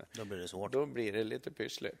 Då blir det svårt. Då blir det lite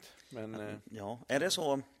pyssligt. Men, ja, är det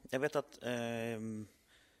så? Jag vet att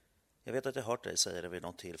jag har hört dig säga det vid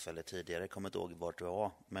något tillfälle tidigare. Jag kommer inte ihåg vart du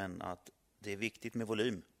var. Men att det är viktigt med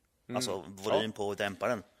volym. Alltså volym på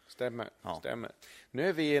dämparen. Stämmer. Nu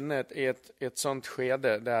är vi inne i ett sånt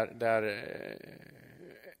skede där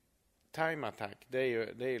time attack, det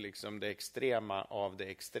är liksom det extrema av det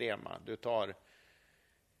extrema.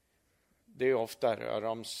 Det är ofta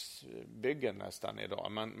rörramsbyggen nästan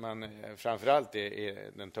idag. Man framförallt i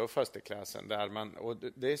den tuffaste klassen och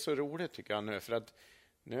det är så roligt tycker jag nu för att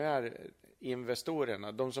nu är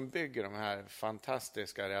investorerna, de som bygger de här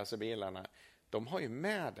fantastiska racerbilarna, de har ju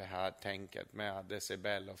med det här tänket med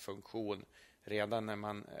decibel och funktion redan när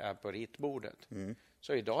man är på ritbordet.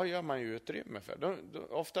 Så idag gör man ju utrymme för.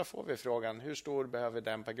 Ofta får vi frågan, hur stor behöver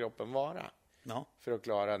dämpargruppen vara för att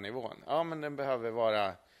klara nivån? Ja, men den behöver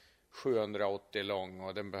vara 780 lång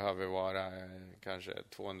och den behöver vara kanske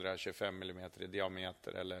 225 mm i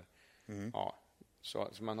diameter eller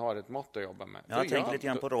så man har ett mått att jobba med. Jag tänker lite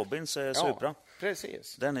grann på Robins Supra. Ja,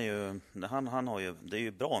 precis. Den är ju, han har ju, det är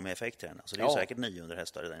ju bra med effekt i den. Så det är ju säkert 900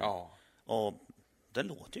 hästar i den. Ja. Och den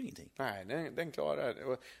låter ju ingenting. Nej, den klarar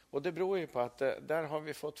det. Och det beror ju på att där har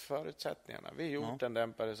vi fått förutsättningarna. Vi har gjort en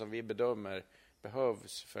dämpare som vi bedömer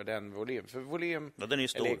behövs för den volym. För volym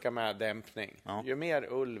är lika med dämpning. Ja. Ju mer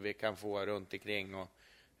ull vi kan få runt omkring och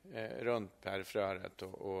runt perfröret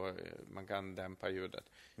och man kan dämpa ljudet,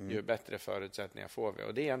 ju bättre förutsättningar får vi.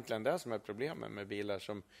 Och det är egentligen det som är problemet med bilar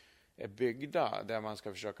som är byggda där man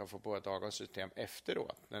ska försöka få på ett avgassystem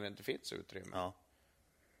efteråt, när det inte finns utrymme. Ja.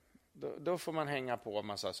 Då får man hänga på en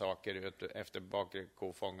massa saker ut efter bakre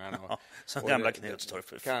kofångaren. Som gamla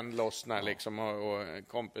Knutstorp. Kan lossna liksom och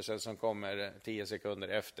kompisen som kommer 10 sekunder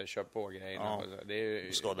efter kör på grejerna. Ja. Det är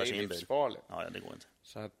livsfarligt. Ja, det går inte.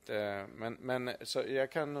 Så att, men så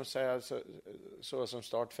jag kan nog säga så som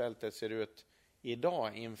startfältet ser ut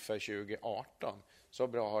idag inför 2018. Så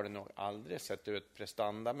bra har det nog aldrig sett ut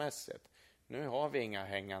prestandamässigt. Nu har vi inga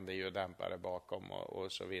hängande ljuddämpare bakom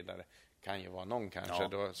och så vidare. Kan ju vara någon kanske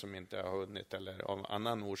då som inte har hunnit eller av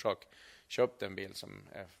annan orsak köpt en bil som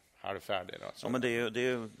är halvfärdig. Då. Ja, men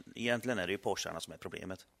egentligen är det ju Porscharna som är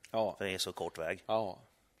problemet. Ja. För det är så kort väg. Ja,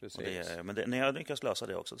 precis. Men ni har lyckats lösa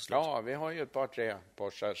det också till slut. Ja, vi har ju ett par, 3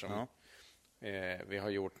 Porschar som vi har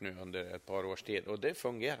gjort nu under ett par års tid. Och det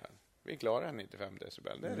fungerar. Vi klarar 95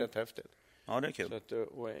 decibel. Det är rätt häftigt. Ja, det är kul. Så att,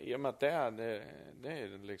 och i och med att det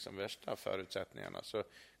är liksom värsta förutsättningarna så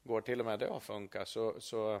går till och med det att funka.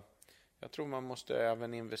 Så jag tror man måste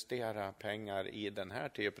även investera pengar i den här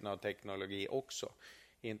typen av teknologi också.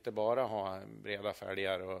 Inte bara ha breda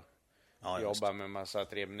fälgar och jobba med massa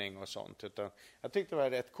trimning och sånt. Utan jag tyckte det var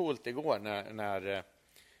rätt coolt igår när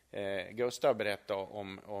Gustav berättade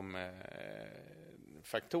om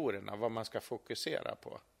faktorerna, vad man ska fokusera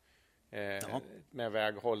på. Med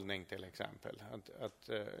väghållning till exempel. Att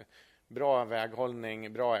bra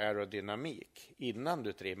väghållning, bra aerodynamik innan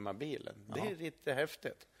du trimmar bilen. Det är lite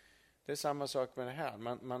häftigt. Det är samma sak med det här.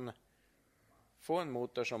 Man får en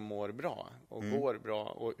motor som mår bra och går bra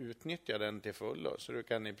och utnyttjar den till fullo. Så du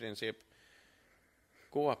kan i princip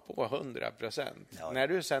gå på 100%. Ja. När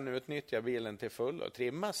du sen utnyttjar bilen till fullo,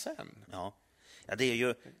 trimma sen. Ja, det är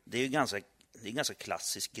ju ganska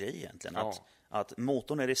klassisk grej egentligen. Att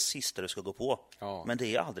motorn är det sista du ska gå på. Ja. Men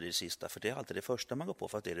det är aldrig det sista, för det är alltid det första man går på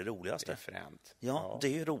för att det är det roligaste. Det är fränt. Ja, det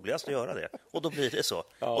är ju roligast att göra det. Och då blir det så.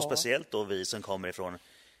 Och speciellt då vi som kommer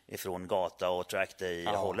ifrån gata och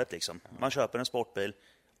trackday-hållet. Liksom. Man köper en sportbil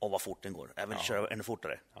och vad fort den går. Även köra ännu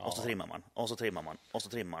fortare. Och så trimmar man. Och så trimmar man. Och så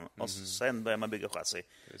trimmar man. Och sen börjar man bygga chassi.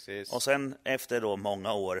 Precis. Och sen efter då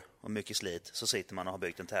många år och mycket slit så sitter man och har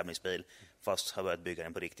byggt en tävlingsbil fast har börjat bygga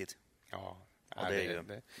den på riktigt. Ja. Och det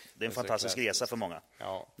är en fantastisk resa för många.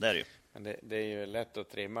 Ja. Det är det ju. Men det är ju lätt att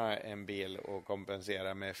trimma en bil och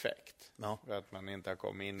kompensera med effekt. Ja. För att man inte har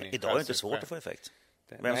kommit in i... Idag är det inte svårt att få effekt.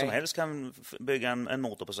 Vem som helst kan bygga en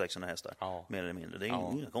motor på 600 hästar, mer eller mindre. Det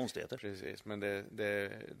är inga konstigheter. Precis, men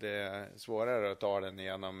det är svårare att ta den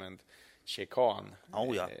genom en chikan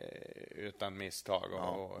utan misstag.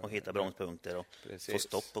 Och hitta bromspunkter och få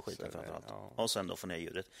stopp på skiten framförallt. Och sen då få ner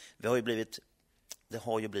ljudet. Det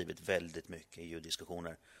har ju blivit väldigt mycket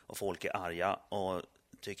ljuddiskussioner. Och folk är arga och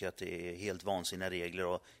tycker att det är helt vansinniga regler.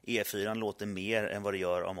 Och E4 låter mer än vad det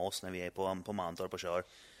gör om oss när vi är på Mantorp och kör.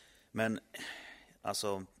 Men...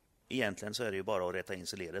 alltså, egentligen så är det ju bara att rätta in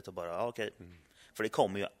sig ledet och bara, För det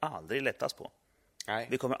kommer ju aldrig lättas på. Nej.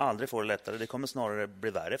 Vi kommer aldrig få det lättare. Det kommer snarare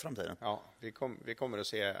bli värre i framtiden. Ja, vi kommer att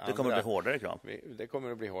se andra... Det kommer att bli hårdare krav. Det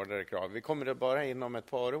kommer att bli hårdare krav. Vi kommer att bara inom ett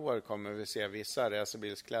par år kommer vi se vissa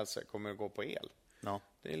racerbilsklasser kommer att gå på el. Ja.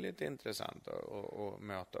 Det är lite intressant att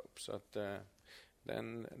möta upp. Så att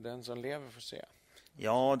den som lever får se.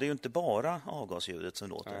 Ja, det är ju inte bara avgasljudet som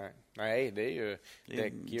låter. Nej, det är ju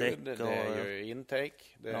däckljud, det är ju intake.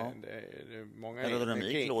 Det är många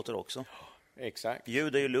aerodynamik låter också. Exakt.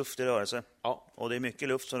 Ljud är ju luft i rörelse. Ja. Och det är mycket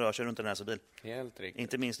luft som rör sig runt en racerbil. Helt riktigt.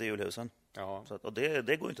 Inte minst i hjulhusen. Ja. Så att, och det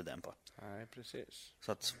går ju inte att dämpa. Nej, precis.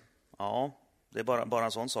 Så att, det är bara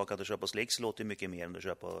en sån sak att du kör på slicks låter mycket mer än du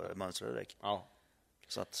kör på mönstrade däck. Ja.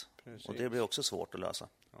 Så att, och det blir också svårt att lösa.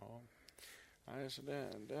 Ja. Nej, så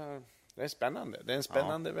det är spännande. Det är en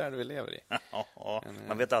spännande värld vi lever i.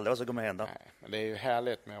 Man vet aldrig vad som kommer hända. Nej, men det är ju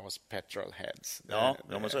härligt med oss petrolheads. Det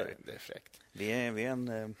är fräckt. Vi är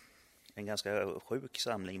en ganska sjuk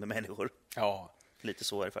samling med människor. Ja. Lite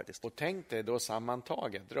så är det faktiskt. Och tänk dig då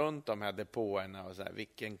sammantaget runt de här depåerna och så här,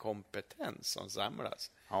 vilken kompetens som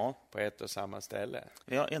samlas på ett och samma ställe.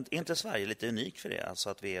 Ja, inte Sverige lite unik för det, alltså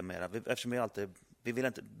att vi är mera, eftersom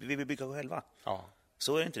vi vill bygga själva. Ja.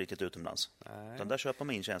 Så är det inte riktigt utomlands. Utan där köper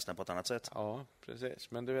man in tjänsterna på ett annat sätt. Ja,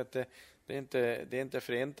 precis. Men du vet, det är inte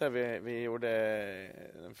för inte. Vi gjorde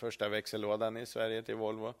den första växellådan i Sverige till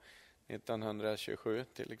Volvo 1927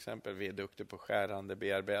 till exempel. Vi är duktiga på skärande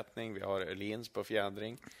bearbetning. Vi har Öhlins på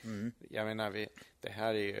fjädring. Jag menar, det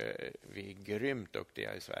här är vi är grymt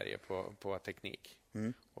duktiga i Sverige på teknik.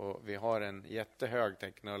 Och vi har en jättehög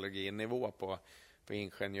teknologinivå på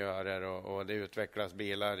ingenjörer och det utvecklas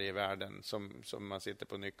bilar i världen som man sitter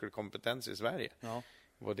på nyckelkompetens i Sverige. Ja.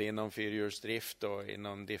 Både inom fyrhjulsdrift och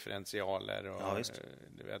inom differentialer. Och,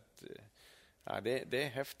 du vet, det är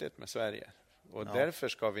häftigt med Sverige. Och därför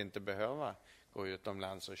ska vi inte behöva gå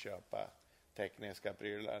utomlands och köpa tekniska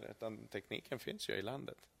prylar, utan tekniken finns ju i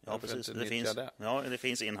landet. Ja, precis. Det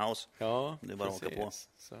finns in-house. Ja, det är bara att åka på.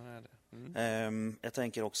 Så är det. Jag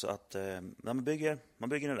tänker också att när man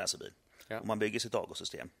bygger en racerbil och man bygger sitt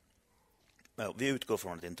avgassystem. Vi utgår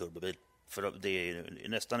från att det är en turbobil. För det är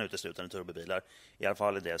nästan uteslutande turbobilar. I alla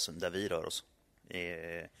fall är det där vi rör oss.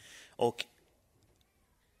 Och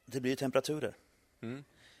det blir temperaturer.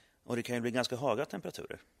 Och det kan ju bli ganska höga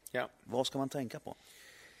temperaturer. Ja. Vad ska man tänka på?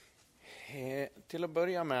 Till att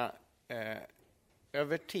börja med,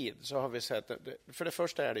 över tid så har vi sett, för det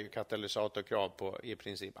första är det ju katalysatorkrav på i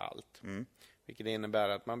princip allt. Vilket innebär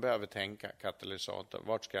att man behöver tänka katalysator,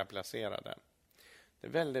 vart ska jag placera den? Det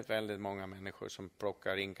är väldigt, väldigt många människor som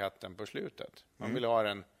plockar in katten på slutet. Man vill ha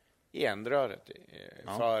den i ändröret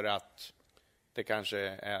för att det kanske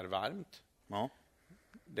är varmt. Ja.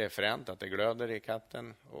 Det är fränt att det glöder i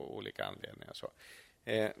katten och olika anledningar. Så.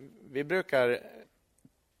 Vi brukar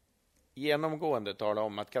genomgående tala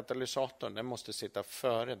om att katalysatorn den måste sitta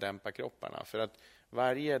före dämparkropparna. För att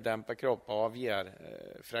varje dämparkropp avger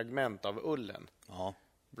fragment av ullen. Ja.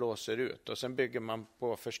 Blåser ut och sen bygger man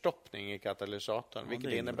på förstoppning i katalysatorn.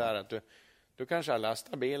 Vilket innebär att du kanske har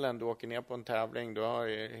lastat bilen, du åker ner på en tävling, du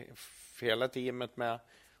har hela teamet med.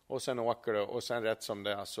 Och sen åker du och sen rätt som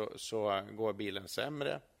det är så går bilen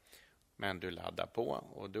sämre. Men du laddar på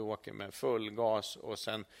och du åker med full gas och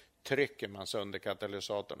sen trycker man sönder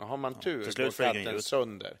katalysatorn. Och har man tur går katten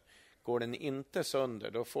sönder. Går den inte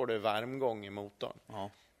sönder, då får du varmgång i motorn.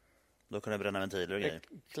 Ja. Då kan det bränna ventiler och grejer.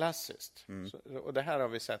 Klassiskt. Och det här har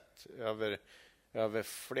vi sett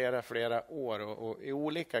över flera år och i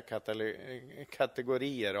olika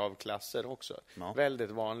kategorier av klasser också. Ja.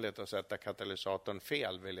 Väldigt vanligt att sätta katalysatorn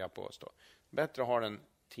fel, vill jag påstå. Bättre att ha den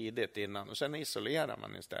tidigt innan och sen isolerar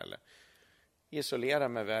man istället. Isolera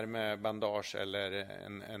med värmebandage eller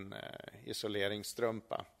en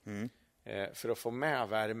isoleringsstrumpa för att få med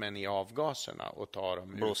värmen i avgaserna och ta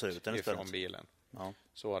dem ut ifrån bilen. Ja.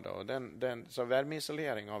 Så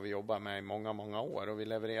värmeisolering har vi jobbat med i många år och vi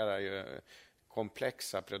levererar ju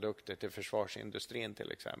komplexa produkter till försvarsindustrin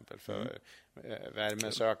till exempel för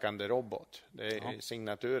värmesökande robot.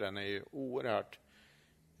 Signaturen är ju oerhört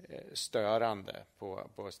störande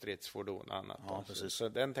på stridsfordon och annat. Ja, så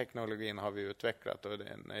den teknologin har vi utvecklat och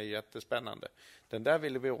den är jättespännande. Den där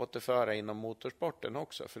vill vi återföra inom motorsporten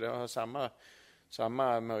också för det har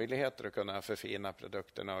samma möjligheter att kunna förfina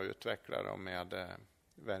produkterna och utveckla dem med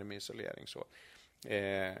värmeisolering. Så.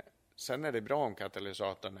 Sen är det bra om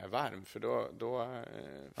katalysatorn är varm för då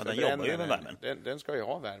den jobbar ju med värmen. Den ska ju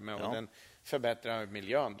ha värme och den förbättrar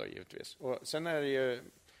miljön då givetvis. Och sen är det ju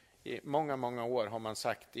i många år har man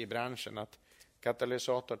sagt i branschen att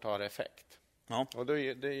katalysator tar effekt. Ja. Och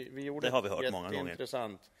vi gjorde det har vi hört många gånger. Ett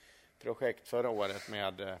intressant projekt förra året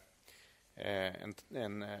med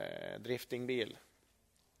en driftingbil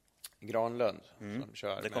Granlund som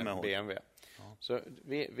kör med BMW. Ja. Så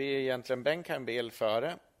vi egentligen bänkade en bil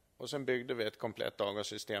före och sen byggde vi ett komplett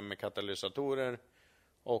avgassystem med katalysatorer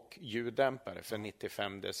och ljuddämpare för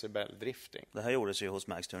 95 decibel drifting. Det här gjordes ju hos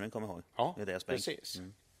Max Tuning, kommer jag ihåg. Ja, precis.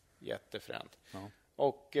 Jättefränt. Ja.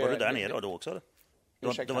 Och, var du där nere då också? Eller?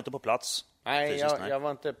 Du var inte på plats? Nej, jag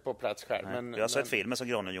var inte på plats själv. Men, jag har sett filmer som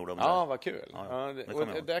Granen gjorde om det. Ja, vad kul. Ja,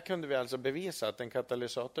 och där kunde vi alltså bevisa att en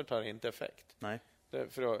katalysator tar inte effekt. Nej.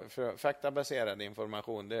 För faktabaserad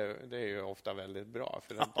information, det är ju ofta väldigt bra.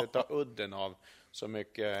 För det tar udden av så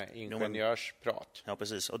mycket ingenjörsprat. Ja,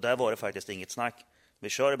 precis. Och där var det faktiskt inget snack. Vi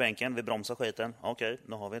kör i bänken, vi bromsar skiten. Okej,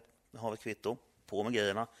 nu har vi ett kvitto. På med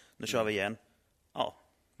grejerna. Nu kör vi igen. Ja.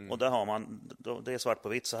 Och där har man, det är svart på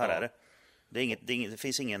vitt, så här är det.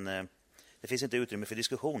 Det finns inte utrymme för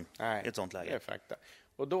diskussion i ett sånt läge. Det är fakta.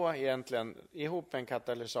 Och då egentligen, ihop med en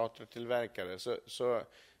katalysatortillverkare, så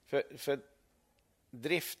för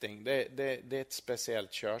drifting, det är ett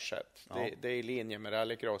speciellt körsätt. Ja. Det är i linje med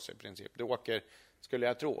rallycross i princip. Du åker, skulle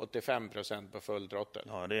jag tro, 85% på full trottel.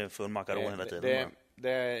 Ja, det är full makaron hela tiden.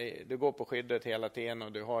 Du går på skyddet hela tiden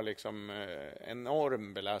och du har liksom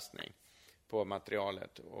enorm belastning på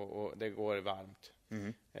materialet och det går varmt.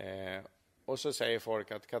 Och så säger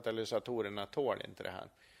folk att katalysatorerna tål inte det här.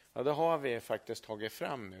 Ja, då har vi faktiskt tagit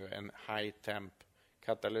fram nu en high temp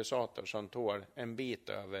katalysator som tål en bit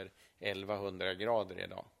över 1100 grader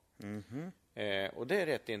idag. Och det är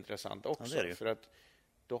rätt intressant också, ja, det. För att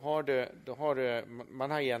då har du,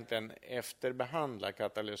 man har egentligen efterbehandlat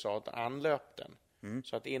katalysatorn, anlöpt den.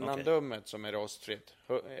 Så att innan dömet som är rostfritt,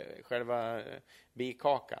 själva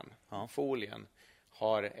bikakan, folien,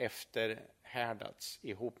 har efterhärdats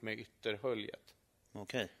ihop med ytterhöljet.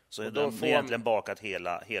 Okej, så då har egentligen bakat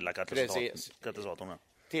hela katalysatorn?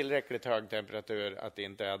 Tillräckligt hög temperatur att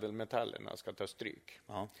inte ädelmetallerna ska ta stryk.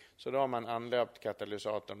 Så då har man anlöpt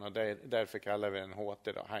katalysatorn och därför kallar vi den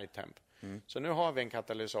HT, då, high temp. Så nu har vi en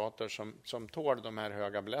katalysator som tål de här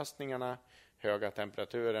höga belastningarna, höga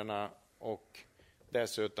temperaturerna och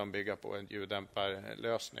dessutom bygga på en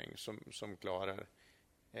ljuddämparlösning som klarar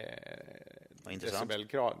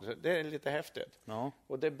decibelgrad. Det är lite häftigt. Ja.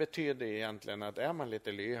 Och det betyder egentligen att är man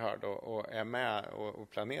lite lyhörd och är med och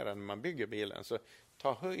planerar när man bygger bilen, så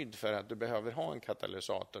ta höjd för att du behöver ha en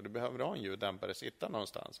katalysator, du behöver ha en ljuddämpare sitta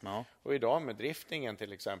någonstans. Ja. Och idag med driftingen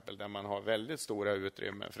till exempel, där man har väldigt stora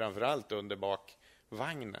utrymmen, framförallt under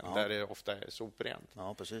bakvagnen, där det ofta är soprent.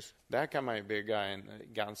 Ja, precis. Där kan man ju bygga en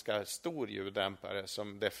ganska stor ljuddämpare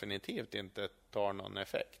som definitivt inte tar någon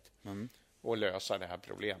effekt. Och lösa det här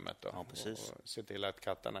problemet då. Ja, precis. Och se till att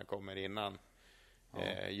katterna kommer innan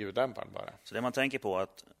ljuddämparen bara. Så det man tänker på är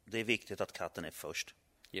att det är viktigt att katten är först.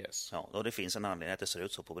 Yes. Ja, och det finns en anledning att det ser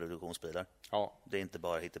ut så på produktionsbilar. Ja. Det är inte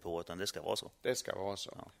bara hittepå, utan det ska vara så. Det ska vara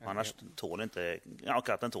så. Ja. Annars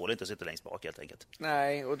katten tål inte att sitta längst bak helt enkelt.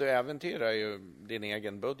 Nej, och du äventyrar ju din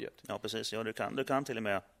egen budget. Ja, precis. Ja, du kan till och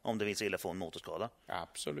med, om det vill sig illa, få en motorskada. Ja,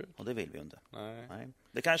 absolut. Och det vill vi ju inte. Nej.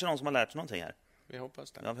 Det är kanske någon som har lärt sig någonting här. Vi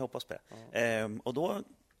hoppas det. Ja, vi hoppas det. Ja. Och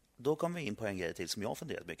då kommer vi in på en grej till som jag har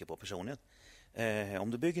funderat mycket på personligen.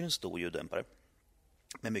 Om du bygger en stor ljuddämpare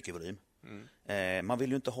med mycket volym. Man vill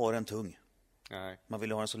ju inte ha den tung. Nej. Man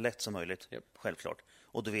vill ha den så lätt som möjligt, självklart.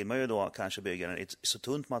 Och då vill man ju då kanske bygga den i ett så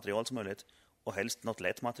tunt material som möjligt och helst något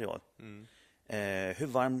lätt material.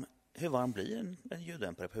 Hur varm blir en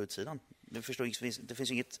ljuddämpare på utsidan? Det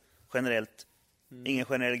finns inget generellt, ingen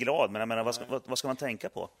generell grad, men jag menar, vad ska man tänka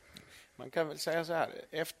på? Man kan väl säga så här,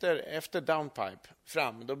 efter downpipe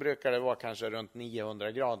fram, då brukar det vara kanske runt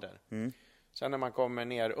 900 grader. Sen när man kommer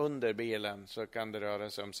ner under bilen så kan det röra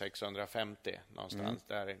sig om 650 någonstans,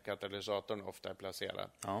 där katalysatorn ofta är placerad.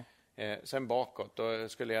 Ja. Sen bakåt, då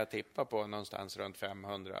skulle jag tippa på någonstans runt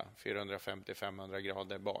 450-500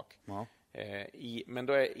 grader bak. Ja. Men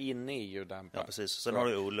då är inne i ljuddämparen. Ja, precis. Sen har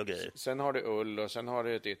du ull och grejer. Sen har du ull och sen har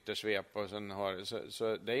du ett yttersvep. Och sen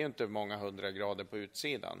så det är ju inte många 100 grader på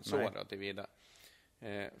utsidan. Så då tillvida.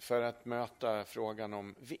 För att möta frågan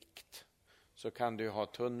om vikt så kan du ha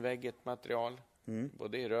tunnväggigt material.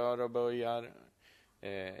 Både i rör och böjar.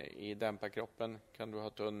 I dämparkroppen kan du ha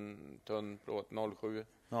tunn plåt 07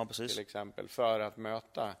 till exempel. För att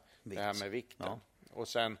möta det här med vikten. Ja. Och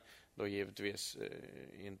sen då givetvis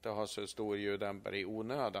inte ha så stor ljuddämpare i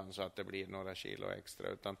onödan så att det blir några kilo extra,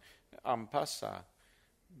 utan anpassa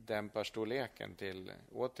dämparstorleken till,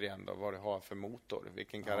 återigen då, vad du har för motor,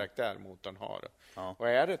 vilken karaktär motorn har. Ja. Och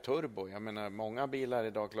är det turbo, jag menar många bilar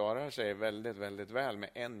idag klarar sig väldigt, väldigt väl med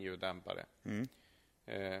en ljuddämpare.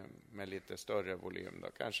 Med lite större volym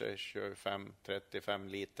då, kanske 25-35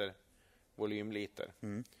 liter volymliter.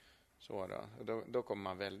 Så då kommer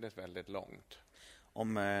man väldigt, väldigt långt.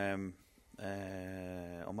 Om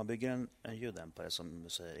man bygger en ljuddämpare som du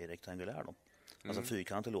säger är rektangulär då, alltså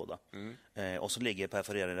fyrkantig låda, och så ligger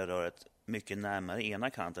perforerade röret mycket närmare ena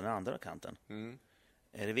kanten än andra kanten.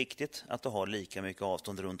 Är det viktigt att du har lika mycket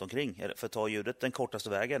avstånd runt omkring? För att ta ljudet den kortaste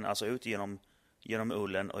vägen, alltså ut genom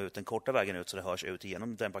ullen och ut den korta vägen ut så det hörs ut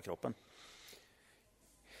genom dämparkroppen?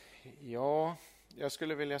 Ja, jag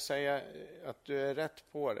skulle vilja säga att du är rätt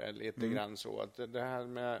på det lite grann så. Att det här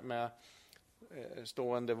med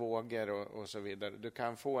stående vågor och så vidare. Du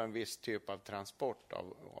kan få en viss typ av transport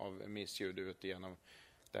av missljud ut genom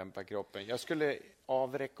dämparkroppen. Jag skulle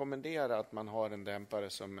avrekommendera att man har en dämpare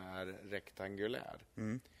som är rektangulär.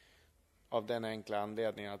 Av den enkla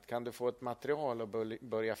anledningen att kan du få ett material att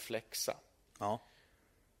börja flexa,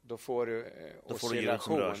 då får du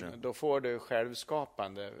oscillation. Då får du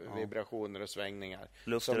självskapande vibrationer och svängningar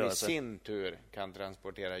som i sin tur kan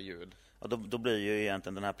transportera ljud. Ja, då blir ju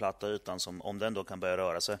egentligen den här platta ytan, som om den då kan börja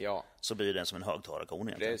röra sig, så blir den som en högtalarkon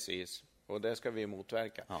egentligen. Precis, och det ska vi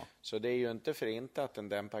motverka. Så det är ju inte för inte att en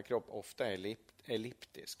dämparkropp ofta är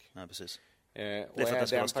elliptisk. Ja, precis. Det är för att den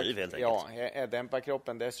ska vara styv helt enkelt. Ja, är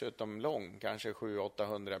dämparkroppen dessutom lång, kanske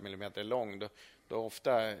 700-800 millimeter lång, då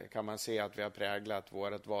ofta kan man se att vi har präglat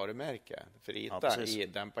vårt varumärke för yta i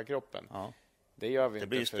dämparkroppen. Ja. Det gör vi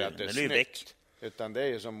det inte för att det är snyggt. Utan det är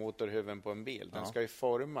ju som motorhuven på en bil. Den ska ju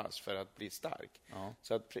formas för att bli stark. Ja.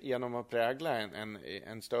 Så att genom att prägla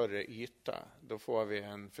en större yta, då får vi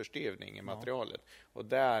en förstyvning i materialet. Och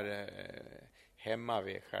där hämmar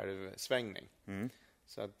vi självsvängning.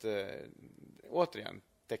 Så att återigen,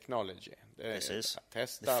 technology. Precis.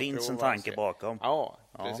 Testa, det finns prova, en tanke bakom. Ja,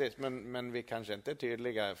 precis. Men vi kanske inte är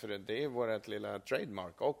tydliga, för det är vårt lilla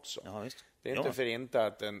trademark också. Ja, visst. Det är inte för inte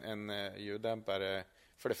att en ljuddämpare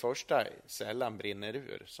för det första sällan brinner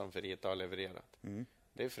ur som Ferrita har levererat.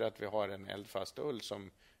 Det är för att vi har en eldfast ull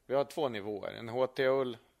som vi har 2 nivåer. En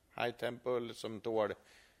HT-ull, high temp ull som tål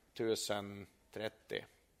 1030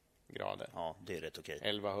 grader. Ja, det är rätt okej.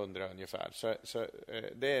 1100 ungefär. Så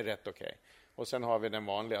det är rätt okej. Och sen har vi den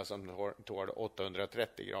vanliga som tål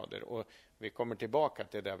 830 grader. Och vi kommer tillbaka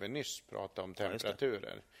till det vi nyss pratade om,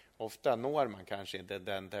 temperaturer. Ofta når man kanske inte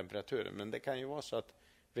den temperaturen, men det kan ju vara så att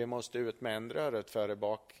vi måste ut med ändröret före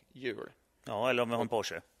bakhjul. Ja, eller om vi har en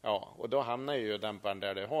Porsche. Ja, och då hamnar ju dämparen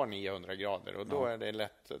där det har 900 grader. Och då är det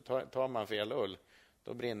lätt, tar man fel ull,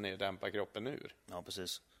 då brinner ju dämparkroppen ur. Ja,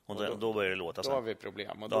 precis. Och då börjar det låta så. Då har vi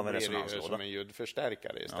problem. Och då blir det ju som en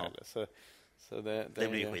ljudförstärkare istället. Ja. Så det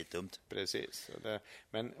blir skitdumt. Precis.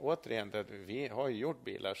 Men återigen, vi har ju gjort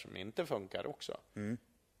bilar som inte funkar också.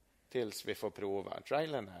 Tills vi får prova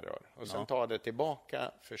trial and error. Och sen ta det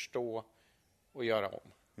tillbaka, förstå och göra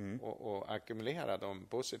om. Och ackumulera de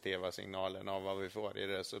positiva signalerna av vad vi får i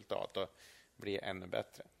resultat och bli ännu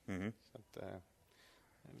bättre. Så att, det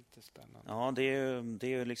är lite spännande. Ja, det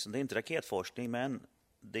är ju liksom, det är inte raketforskning, men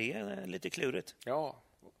det är lite klurigt. Ja,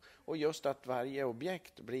 och just att varje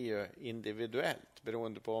objekt blir ju individuellt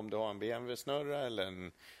beroende på om du har en BMW-snurra eller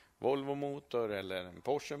en Volvo-motor eller en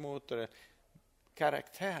Porsche-motor.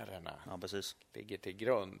 Karaktärerna ligger till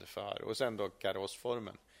grund för, och sen då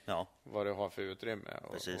karossformen. Ja. Vad du har för utrymme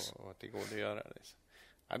och tillgodogöra dig.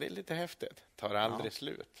 Ja, det är lite häftigt. Tar aldrig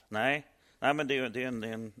slut. Nej, men det är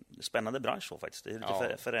en spännande bransch så faktiskt. Det är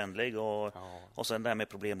lite förändlig och sen det här med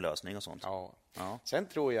problemlösning och sånt. Ja. Sen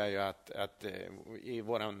tror jag ju att i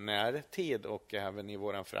vår närtid och även i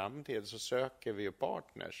vår framtid så söker vi ju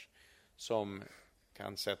partners som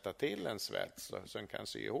kan sätta till en svets och som kan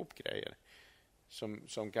sy ihop grejer.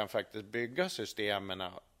 Som kan faktiskt bygga systemen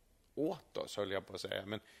åt oss, höll jag på att säga.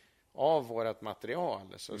 Men av vårt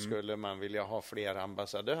material så skulle man vilja ha fler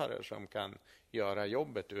ambassadörer som kan göra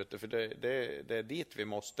jobbet ute. För det är dit vi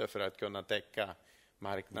måste för att kunna täcka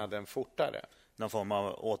marknaden fortare. Någon form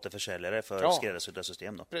av återförsäljare för skräddarsydda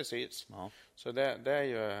system då? Precis. Ja. Så det är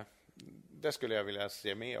ju, det skulle jag vilja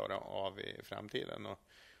se mer av i framtiden.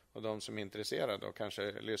 Och de som är intresserade och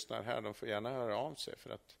kanske lyssnar här, de får gärna höra av sig, för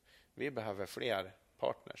att vi behöver fler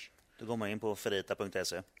partners. Då går man in på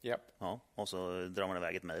ferrita.se. Yep. Ja, och så drar man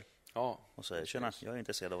iväg ett mejl. Ja. Och säger, tjena, jag är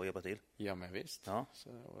intresserad av att jobba till. Ja, men visst. Ja. Så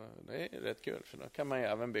det är rätt kul, för då kan man ju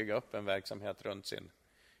även bygga upp en verksamhet runt sin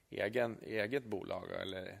eget bolag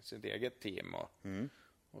eller sitt eget team.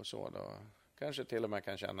 Och så då. Kanske till och med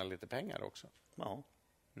kan tjäna lite pengar också. Ja.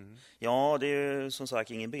 Ja, det är ju som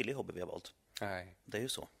sagt ingen billig hobby vi har valt. Nej. Det är ju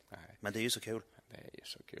så. Nej. Men det är ju så kul. Det är ju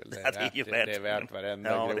så kul. Det är värt varenda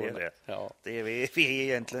krona. Det är det. Ja. Det är vi är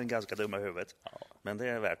egentligen ganska dumma i huvudet. Ja. Men det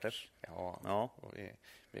är värt det. Ja. Och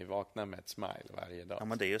vi vaknar med ett smile varje dag. Ja,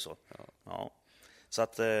 men det är ju så. Ja. Så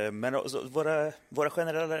att, men våra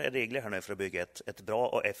generella regler här nu för att bygga ett bra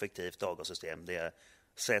och effektivt avgassystem, det är: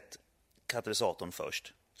 sätt katalysatorn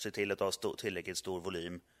först. Se till att ha tillräckligt stor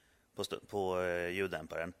volym på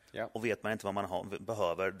ljuddämparen. Ja. Och vet man inte vad man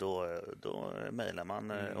behöver, då mejlar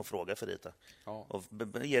man och frågar Ferrita. Ja. Och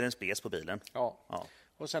ger en spes på bilen. Ja.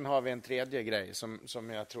 Och sen har vi en tredje grej som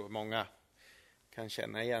jag tror många kan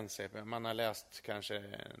känna igen sig. Man har läst kanske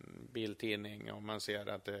en biltidning och man ser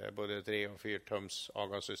att det är både 3 och 4 tums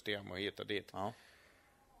avgassystem och hit och dit. Ja.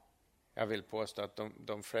 Jag vill påstå att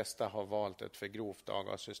de flesta har valt ett för grovt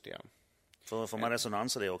avgassystem. Får man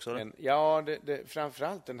resonans i det också? Ja,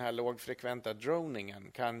 framförallt den här lågfrekventa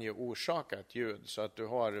droningen kan ju orsaka ett ljud. Så att du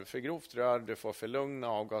har för grovt rör, du får för lugn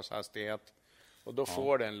avgashastighet och då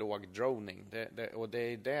får du en låg droning. Och det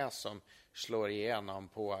är det som slår igenom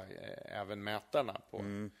på även mätarna.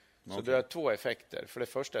 Så du har 2 effekter. För det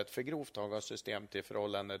första, ett för grovt avgassystem till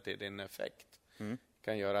förhållande till din effekt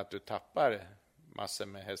kan göra att du tappar massor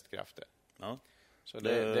med hästkrafter. Ja. Så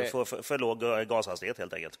det får för låg gashastighet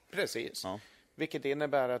helt enkelt. Precis. Ja. Vilket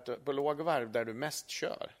innebär att på lågvarv där du mest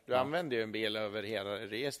kör, du använder ju en bil över hela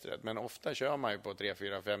registret, men ofta kör man ju på 3,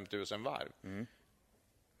 4, 5 tusen varv.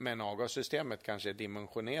 Men avgassystemet kanske är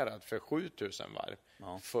dimensionerat för 7000 varv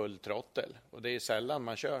full trottel. Och det är sällan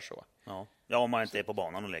man kör så. Ja, om man inte är på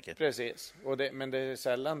banan och leker. Precis, men det är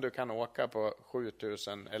sällan du kan åka på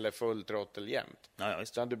 7000 eller full trottel jämt. Ja,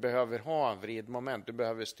 visst. Så du behöver ha vridmoment, du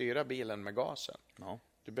behöver styra bilen med gasen. Ja.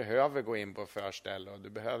 Du behöver gå in på förställ och du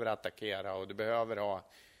behöver attackera och du behöver ha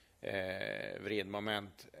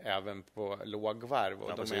vridmoment även på lågvarv.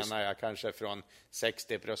 Och då menar jag kanske från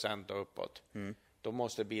 60% och uppåt. Då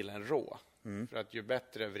måste bilen rå. För att ju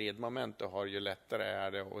bättre vridmoment du har, ju lättare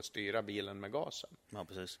är det att styra bilen med gasen. Ja,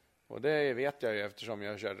 precis. Och det vet jag ju eftersom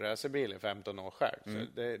jag kört racerbil i 15 år själv.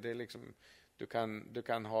 Så det är liksom, du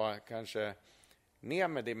kan ha kanske ner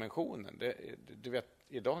med dimensionen. Du vet,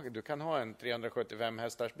 idag du kan ha en 375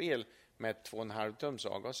 hästars bil med ett 2,5 tums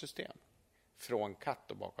avgassystem. Från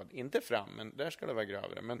katt och bakåt. Inte fram, men där ska det vara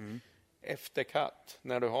grövre. Men efter katt,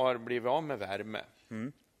 när du har blivit av med värme,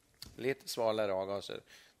 lite svalare avgaser,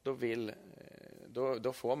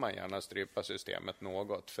 då får man gärna strypa systemet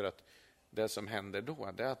något. För att det som händer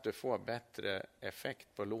då, det är att du får bättre effekt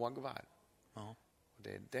på lågvarv. Ja. Och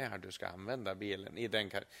det är där du ska använda bilen. I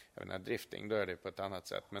den drifting, då är det på ett annat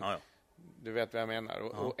sätt. Men du vet vad jag menar.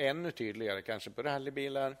 Och ännu tydligare kanske på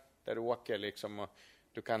rallybilar, där du åker liksom och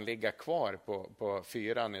du kan ligga kvar på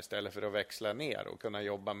 4 istället för att växla ner och kunna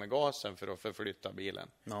jobba med gasen för att förflytta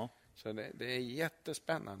bilen. Ja. Så det är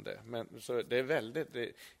jättespännande. Men så det är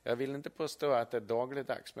väldigt, jag vill inte påstå att det är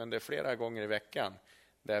dagligdags, men det är flera gånger i veckan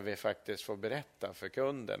där vi faktiskt får berätta för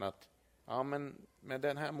kunden att men med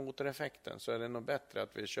den här motoreffekten så är det nog bättre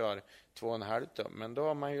att vi kör 2,5 tum. Men då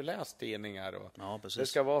har man ju läst tidningar och det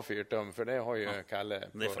ska vara 4 tum, för det har ju Kalle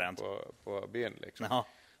på byn. Liksom. Ja.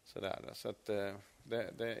 Sådär. Så att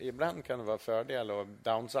ibland kan det vara fördel att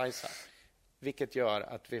downsiza, vilket gör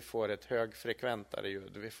att vi får ett högfrekventare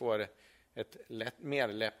ljud. Vi får ett mer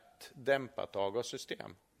lättdämpat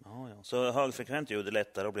avgassystem. Ja. Så högfrekvent ljud är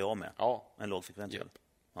lättare att bli av med än lågfrekvent ljud.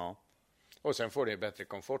 Ja. Och sen får det bättre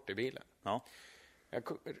komfort i bilen. Ja. Jag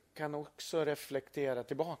kan också reflektera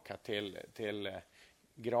tillbaka till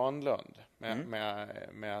Granlund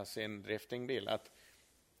med sin driftingbil. Att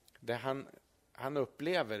han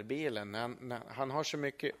upplever bilen, han har så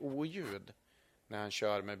mycket oljud när han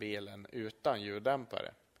kör med bilen utan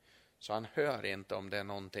ljuddämpare. Så han hör inte om det är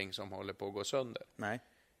någonting som håller på att gå sönder. Nej.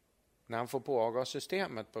 När han får på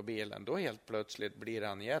avgassystemet på bilen, då helt plötsligt blir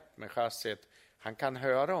han i ett med chassit. Han kan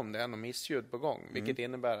höra om det är något missljud på gång, vilket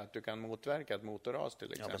innebär att du kan motverka ett motorras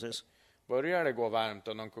till exempel. Ja, precis. Börjar det gå varmt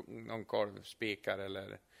och någon korv spikar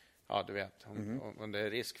eller du vet, om det är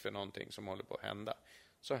risk för någonting som håller på att hända,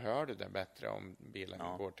 så hör du det bättre om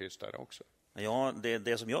bilen går tystare också. Ja,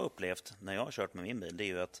 det som jag upplevt när jag har kört med min bil, det är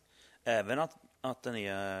ju att även att den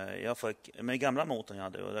är, med gamla motorn jag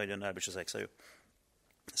hade, och det är en RB26 ju,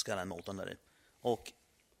 skallad motorn där i. Och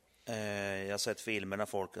jag har sett filmer när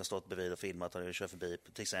folk har stått bredvid och filmat och kör förbi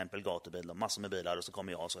till exempel gatubilar, massor med bilar, och så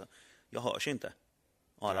kommer jag, så jag hörs inte.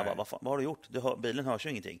 Och alla bara, vad har du gjort? Bilen hörs ju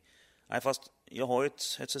ingenting. Nej, fast jag har ju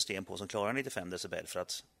ett system på som klarar 95 decibel, för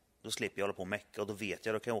att då slipper jag hålla på och mecka, och då vet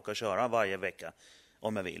jag att jag kan åka och köra varje vecka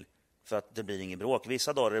om jag vill. För att det blir ingen bråk.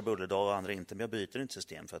 Vissa dagar är det bullerdag och andra inte, men jag byter inte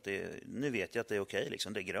system för att nu vet jag att det är okej,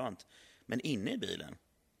 liksom, det är grönt. Men inne i bilen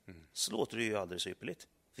så låter det ju aldrig superligt.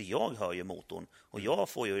 För jag hör ju motorn och jag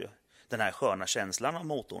får ju den här sköna känslan av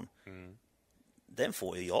motorn. Den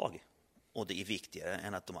får ju jag. Och det är viktigare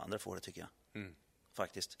än att de andra får det, tycker jag.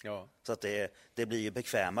 Faktiskt. Ja. Så att det blir ju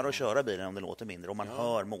bekvämare att köra bilen om det låter mindre. Om man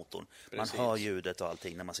hör motorn. Precis. Man hör ljudet och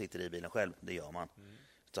allting när man sitter i bilen själv. Det gör man.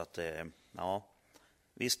 Så att,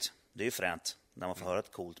 visst, det är ju fränt när man får höra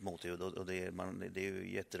ett coolt motorljud. Och det är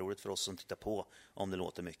ju jätteroligt för oss som tittar på om det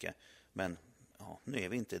låter mycket. Men nu är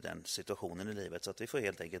vi inte i den situationen i livet, så att vi får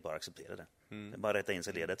helt enkelt bara acceptera det. Det är bara rätta in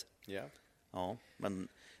sig i ledet. Yeah. Ja, men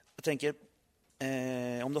jag tänker,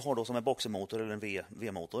 om du har då som en boxermotor eller en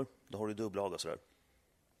V-motor, då har du dubbla avgasrör.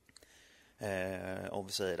 Om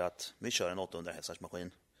vi säger att vi kör en 800 hästars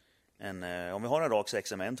maskin. Om vi har en rak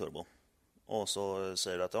 6 med en turbo, och så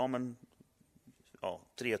säger du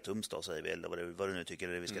att 3 tums då, säger vi, eller vad du nu tycker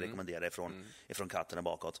vi ska rekommendera ifrån katten och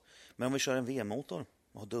bakåt. Men om vi kör en V-motor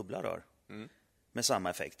och har dubbla rör med samma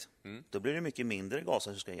effekt, då blir det mycket mindre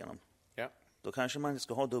gaser som ska igenom. Ja. Då kanske man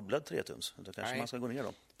ska ha dubblad 3 tums. Då kanske man ska gå ner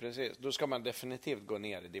då. Precis, då ska man definitivt gå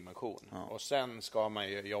ner i dimension. Ja. Och sen ska man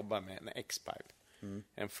ju jobba med en X-pipe.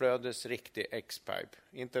 En flödesriktig X-pipe.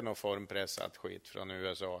 Inte någon formpressat skit från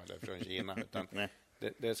USA eller från Kina. Utan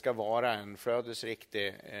det ska vara en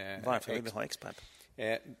flödesriktig... Varför vill du ha X-pipe?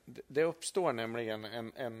 Det uppstår nämligen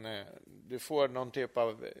du får någon typ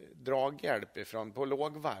av draghjälp ifrån, på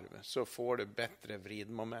lågvarv så får du bättre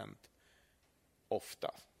vridmoment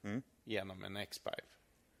ofta genom en X-pipe.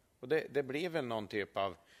 Och det blir väl någon typ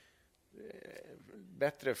av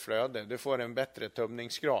bättre flöde. Du får en bättre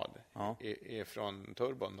tömningsgrad ifrån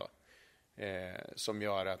turbon då. Som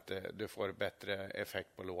gör att du får bättre effekt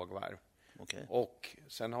på lågvarv. Okay. Och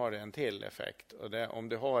sen har det en till effekt. Och om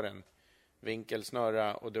du har en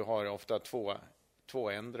vinkelsnurra och du har ofta två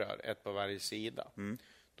ändrör, ett på varje sida.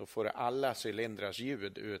 Då får du alla cylindrars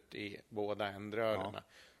ljud ut i båda ändrörerna.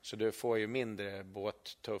 Så du får ju mindre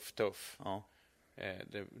tuff. Ja.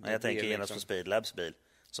 Jag tänker genast på Speedlabs bil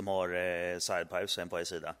som har sidepipes en på varje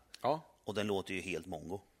sida. Ja. Och den låter ju helt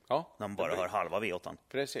mongo. Ja, när man bara har halva V8.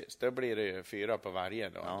 Precis, då blir det ju 4 på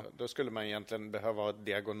varje. Då skulle man egentligen behöva ha ett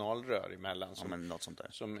diagonalrör emellan. Något sånt där.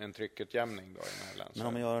 Som en tryckutjämning då emellan. Men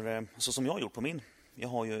om jag gör så som jag har gjort på min. Jag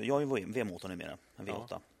har ju V-motor numera, en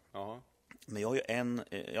V8. Ja. Men jag har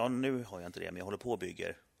ju nu har jag inte det, men jag håller på och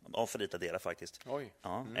bygger av förlita delar faktiskt. Oj.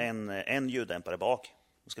 Ja, en ljuddämpare bak.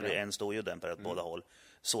 Då skulle det en stor ljuddämpare åt båda håll.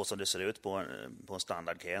 Så som det ser ut på en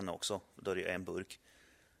standard Ken också. Då är det en burk.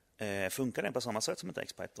 Funkar den på samma sätt som ett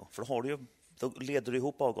X-Pipe då? För då leder du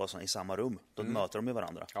ihop avgaserna i samma rum. Då möter de med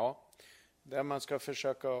varandra. Ja, där man ska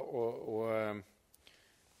försöka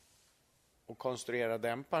och konstruera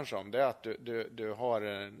dämparen som, det är att du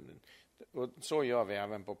har och så gör vi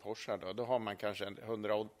även på Porsche då har man kanske en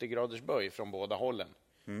 180 graders böj från båda hållen.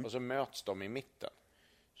 Och så möts de i mitten.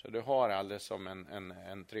 Så du har alldeles som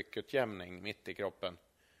en tryckutjämning mitt i kroppen,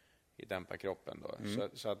 i dämparkroppen då.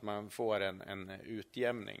 Så att man får en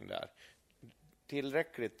utjämning där.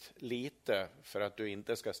 Tillräckligt lite för att du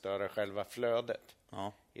inte ska störa själva flödet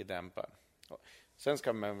i dämparen. Sen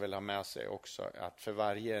ska man väl ha med sig också att för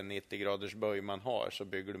varje 90 graders böj man har så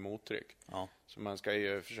bygger du mottryck. Så man ska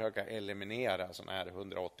ju försöka eliminera sådana här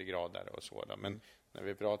 180 grader och så. Men när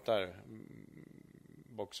vi pratar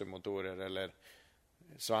boxermotorer eller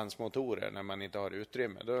svansmotorer, när man inte har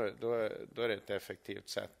utrymme, då är det ett effektivt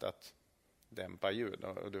sätt att dämpa ljud.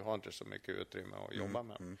 Och du har inte så mycket utrymme att jobba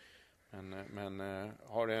med. Men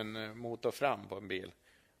har du en motor fram på en bil,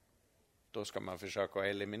 då ska man försöka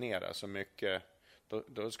eliminera så mycket.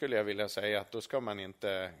 Då skulle jag vilja säga att då ska man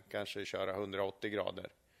inte kanske köra 180 grader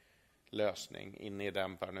lösning in i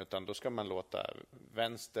dämparen, utan då ska man låta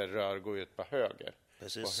vänster rör gå ut på höger.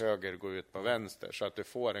 Precis. Och höger gå ut på vänster, så att du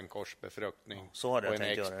får en korsbefruktning och en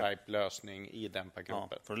X-pipe-lösning i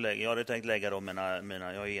dämparkroppen. Jag hade tänkt lägga då jag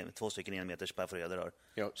har 2 stycken 1 meters perforerade rör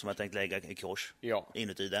som jag tänkt lägga i kors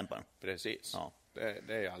inuti dämparen. Precis,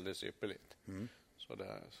 det är alldeles ypperligt. Så det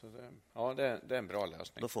är en bra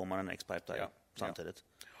lösning. Då får man en X-pipe där samtidigt.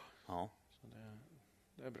 Ja. Så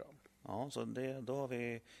det är bra. Ja, så då har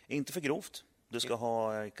vi inte för grovt. Du ska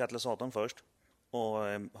ha katalysatorn först. Och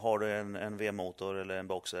har du en V-motor eller en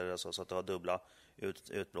boxer, alltså, så att du har dubbla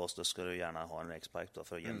utblåst, då ska du gärna ha en X-pipe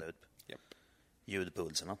för att jämna ut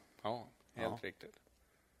ljudpulserna. Ja, helt riktigt.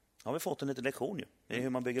 Har vi fått en liten lektion ju. Det är hur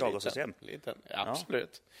man bygger avgassystem.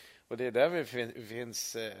 Absolut. Och det är där vi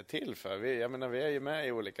finns till för. Vi är ju med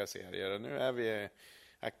i olika serier och nu är vi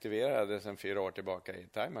aktiverade sedan 4 år tillbaka i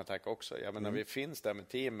Time Attack också. Vi finns där med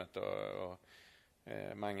teamet och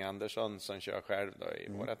Mange Andersson som kör själv då i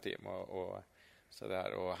våra team och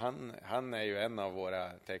sådär. Och han är ju en av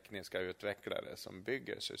våra tekniska utvecklare som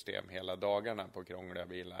bygger system hela dagarna på krångliga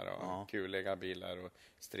bilar och kuliga bilar och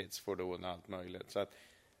stridsfordon och allt möjligt. Så att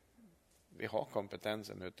vi har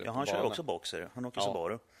kompetensen ute på han kör också boxer. Han åker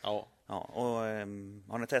Subaru. Ja. Och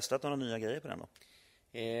har ni testat några nya grejer på den då?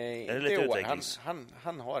 Är det lite utvecklings?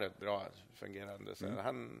 Han har ett bra fungerande. Så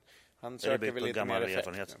han söker väl lite mer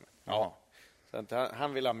effekt. Ja. Så att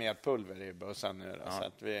han vill ha mer pulver i bussen nu. Så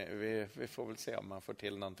att vi får väl se om man får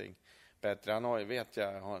till någonting bättre. Han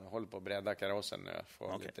håller på att bredda karossen nu.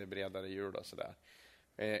 Få lite bredare hjul och sådär.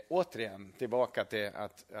 Återigen, tillbaka till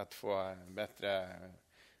att få bättre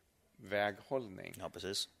väghållning. Ja,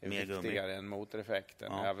 precis. Mer viktigare än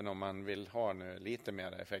motoreffekten. Även om man vill ha nu lite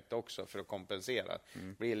mer effekt också för att kompensera.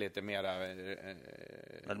 Blir lite mera...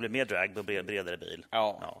 det blir mer drag på bredare bil.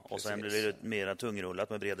 Och sen blir det mer tungrullat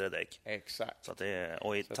med bredare däck. Exakt. Så att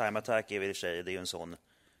och i Time Attack är i och för sig, det är ju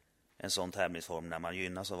en sån tävlingsform när man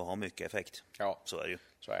gynnas av att ha mycket effekt. Ja, så är det ju.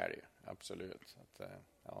 Så är det ju, absolut. Så att,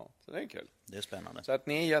 så det är kul. Det är spännande. Så att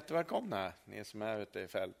ni är jättevälkomna, ni som är ute i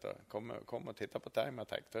fält. Kom och titta på Time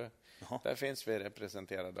Attack. Där finns vi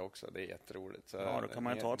representerade också, det är jätteroligt. Så då kan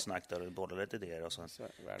man ta ett snack där och bolla lite idéer och så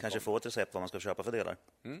kanske få ett recept vad man ska köpa för delar.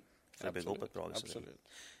 För att bygga upp ett bra. Absolut.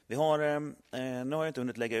 Vi har, nu har jag inte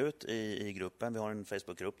hunnit lägga ut i gruppen. Vi har en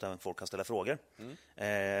Facebookgrupp där folk kan ställa frågor.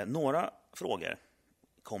 Några frågor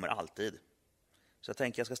kommer alltid. Så jag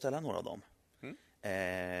tänker jag ska ställa några av dem.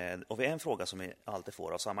 Och vi har en fråga som vi alltid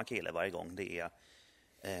får av samma kille varje gång. Det är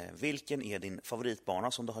vilken är din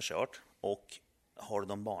favoritbana som du har kört och har du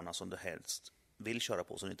någon bana som du helst vill köra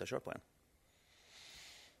på som du inte har kört på än?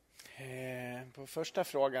 På första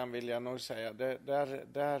frågan vill jag nog säga,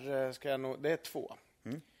 där ska jag nog, det är 2.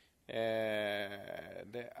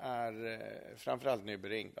 Det är framförallt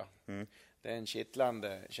Nürburgring då. Det är en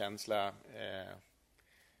kittlande känsla.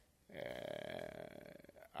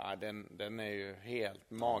 Ja, den är ju helt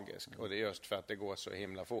magisk, och det är just för att det går så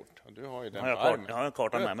himla fort. Och du har ju den jag har en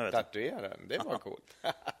karta med mig. Tatuera den, det var coolt.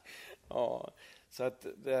 Ja, så att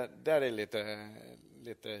där är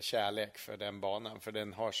lite kärlek för den banan, för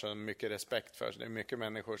den har så mycket respekt för sig. Det är mycket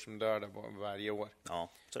människor som dör där varje år.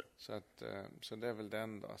 Ja, så det är väl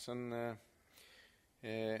den då. Sen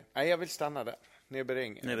nej, jag vill stanna där.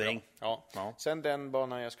 Nürburgring. Ja. Sen den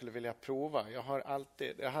banan jag skulle vilja prova.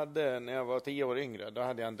 Jag hade när jag var 10 år yngre, då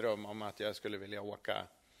hade jag en dröm om att jag skulle vilja åka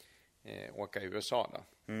i USA då.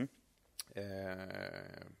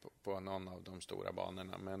 På någon av de stora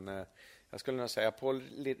banorna, men jag skulle nog säga Paul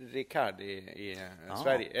Ricard i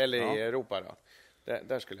Sverige, eller i Europa då.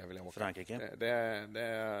 Där skulle jag vilja åka. Frankrike. Men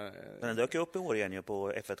den dök upp i år igen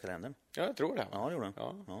på F1-kalendern. Ja, jag tror det. Ja, det gjorde den.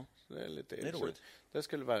 Ja. Det är lite det är roligt. Det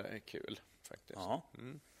skulle vara kul faktiskt. Ja.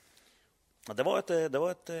 Ja, det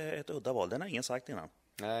var ett udda val. Den har ingen sagt innan.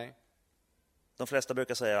 Nej. De flesta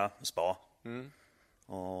brukar säga spa.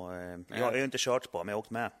 Och jag har ju inte kört spa, men jag har åkt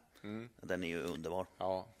med. Den är ju underbar.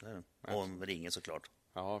 Ja. Och ringen såklart.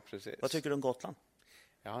 Ja, precis. Vad tycker du om Gotland?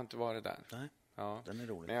 Jag har inte varit där. Nej. Ja. Den är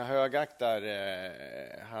rolig. Men jag högaktar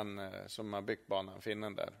han som har byggt banan,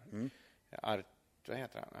 finnen där. Vad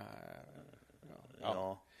heter han?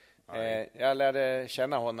 Jag lärde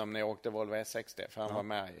känna honom när jag åkte Volvo S60, för han var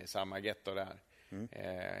med i samma getto där.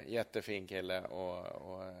 Jättefin kille,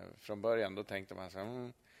 och från början då tänkte man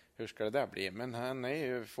så hur ska det där bli? Men han är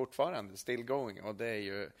ju fortfarande still going, och det är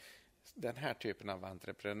ju den här typen av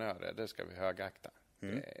entreprenörer, det ska vi högakta. Det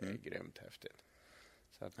är grymt häftigt.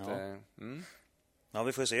 Så att, ja,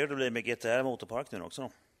 vi får se hur det blir med GTR Motorpark nu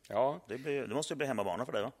också. Ja. Det måste ju bli hemmabana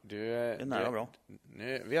för dig, va? Det är nära bra.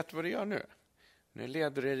 Vet du vad du gör nu? Nu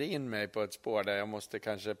leder du in mig på ett spår där jag måste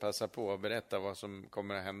kanske passa på att berätta vad som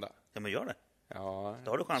kommer att hända. Ja, men gör det. Ja, det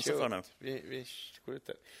har du chansen för nu. Vi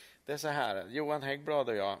skjuter. Det är så här, Johan Häggblad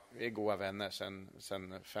och jag är goda vänner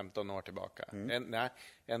sedan 15 år tillbaka.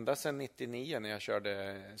 Ända sedan 99 när jag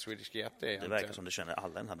körde Swedish GT. Det verkar som du känner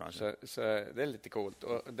alla i den här branschen. Så det är lite coolt.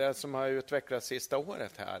 Och det som har utvecklats sista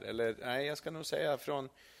året här, eller nej, jag ska nog säga från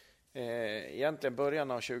egentligen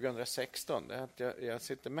början av 2016, det är att jag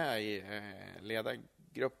sitter med i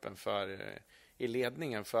ledargruppen i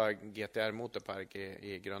ledningen för GTR Motorpark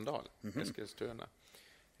i Gröndal, Eskilstuna.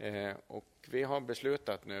 Och vi har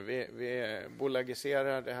beslutat nu, vi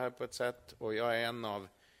bolagiserar det här på ett sätt, och jag är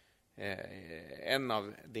en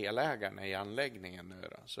av delägarna i anläggningen nu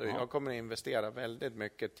då. Så jag kommer att investera väldigt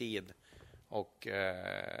mycket tid och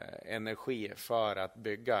energi för att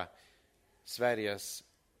bygga Sveriges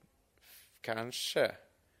kanske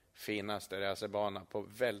finaste racerbana på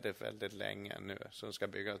väldigt, väldigt länge nu som ska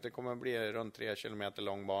byggas. Det kommer att bli runt 3 kilometer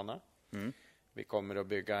lång bana. Vi kommer att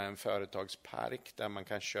bygga en företagspark där man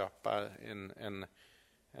kan köpa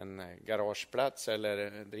en garageplats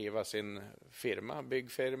eller driva sin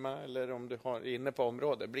byggfirma, eller om du har inne på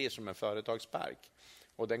området, blir som en företagspark.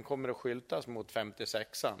 Och den kommer att skyltas mot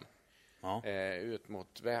 56an. Ut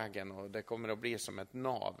mot vägen, och det kommer att bli som ett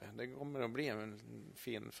nav. Det kommer att bli en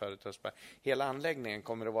fin företagspark. Hela anläggningen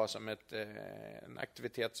kommer att vara som en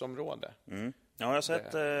aktivitetsområde. Ja, jag har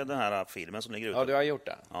sett den här filmen som ligger ute. Ja, du har gjort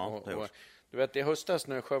det. Ja, och du vet, i höstas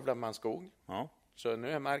nu skövlar man skog. Ja. Så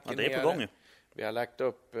nu är marken det är på gång. Vi har lagt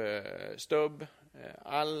upp stubb.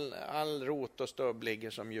 All rot och stubb ligger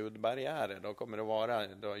som ljudbarriärer. Då kommer det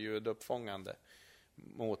vara ljuduppfångande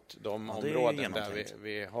mot de områden där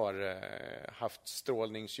vi har haft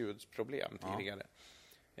strålningsljudsproblem tidigare.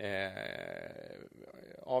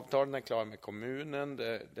 Avtalen är klara med kommunen,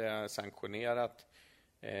 det är sanktionerat,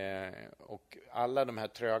 och alla de här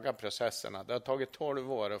tröga processerna, det har tagit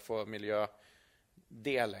 12 år att få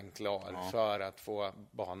miljödelen klar för att få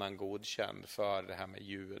banan godkänd för det här med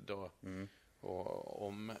ljud och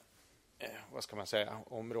om vad ska man säga,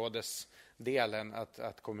 områdesdelen,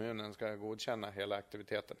 att kommunen ska godkänna hela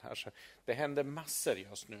aktiviteten här. Så det händer massor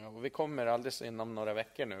just nu, och vi kommer alldeles inom några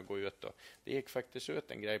veckor nu gå ut. Och det gick faktiskt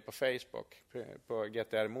ut en grej på Facebook på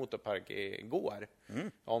GTR Motorpark igår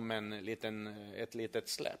om ett litet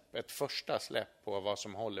släpp, ett första släpp på vad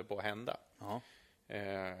som håller på att hända.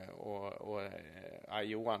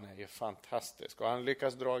 Johan är ju fantastisk, och han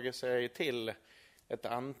lyckas dra sig till ett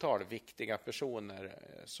antal viktiga personer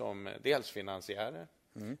som dels finansiärer.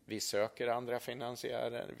 Vi söker andra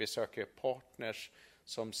finansiärer. Vi söker partners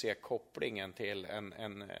som ser kopplingen till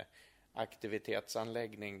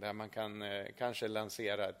aktivitetsanläggning där man kan kanske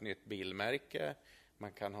lansera ett nytt bilmärke.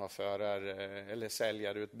 Man kan ha eller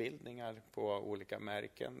säljarutbildningar på olika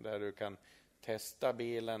märken där du kan testa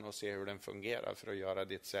bilen och se hur den fungerar för att göra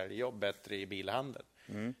ditt säljjobb bättre i bilhandeln.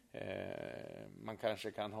 Man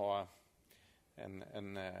kanske kan ha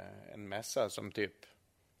en mässa som typ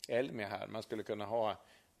Elmia här. Man skulle kunna ha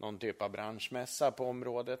någon typ av branschmässa på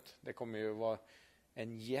området. Det kommer ju vara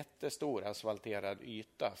en jättestor asfalterad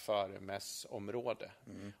yta för mässområde.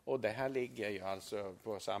 Och det här ligger ju alltså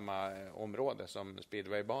på samma område som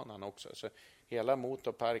speedwaybanan också. Så hela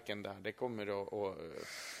motorparken där, det kommer att,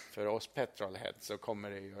 för oss petrolheads så kommer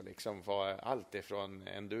det ju liksom vara allt ifrån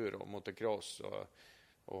enduro, motocross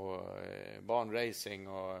och banracing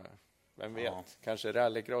och vem vet, kanske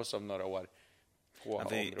rallycross om några år.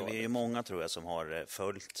 Vi är ju många tror jag som har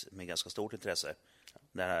följt med ganska stort intresse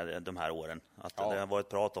de här åren. Att det har varit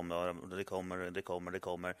prat om det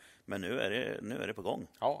kommer. Men nu är det på gång.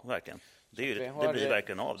 Ja. Verkligen. Det blir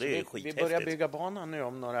verkligen av. Det är skithäftigt. Vi börjar bygga banan nu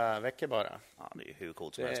om några veckor bara. Ja, det är hur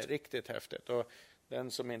coolt som helst. Det är riktigt häftigt. Och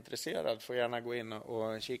den som är intresserad får gärna gå in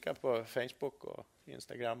och kika på Facebook och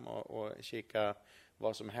Instagram och kika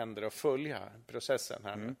vad som händer och följa processen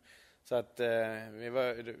här nu. Så att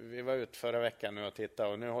vi var ute förra veckan nu och tittade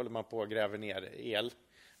och nu håller man på att gräva ner el.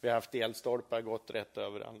 Vi har haft elstolpar gått rätt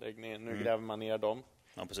över anläggningen. Nu gräver man ner dem.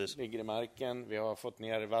 Ja, precis. Ligger i marken. Vi har fått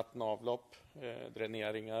ner vatten och avlopp,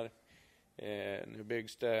 dräneringar. Nu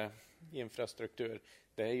byggs det infrastruktur.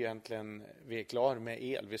 Det är ju egentligen, vi är klar med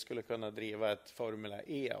el. Vi skulle kunna driva ett Formula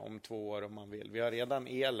E om 2 år om man vill. Vi har redan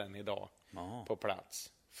elen idag på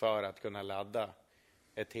plats för att kunna ladda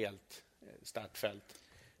ett helt startfält.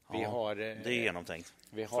 Vi har, det är genomtänkt.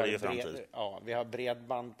 Vi har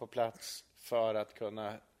bredband på plats för att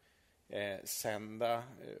kunna sända.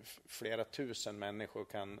 Flera tusen människor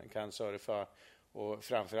kan surfa och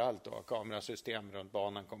framförallt då kamerasystem runt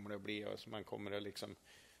banan kommer det att bli och så man kommer att liksom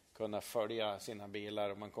kunna följa sina bilar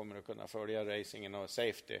och man kommer att kunna följa racingen och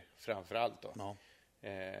safety framförallt då. Ja.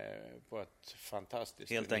 På ett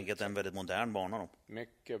fantastiskt helt enkelt en väldigt modern bana då.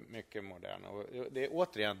 Mycket, mycket modern. Och det är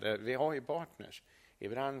återigen, vi har ju partners i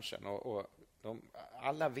branschen och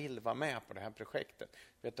alla vill vara med på det här projektet.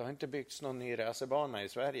 Det har inte byggts någon ny racerbana i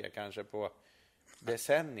Sverige kanske på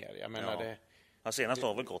decennier. Jag menar senast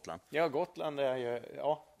var väl Gotland? Ja, Gotland är ju,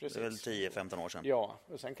 precis. Det är väl 10-15 år sedan. Ja,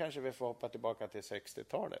 och sen kanske vi får hoppa tillbaka till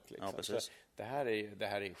 60-talet. Liksom. Ja, precis. Så det här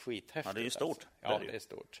är skithäftigt. Ja, det är ju stort. Alltså. Ja, det är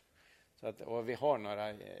stort. Så att, och vi har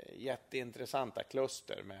några jätteintressanta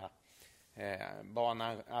kluster med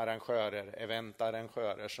banarrangörer,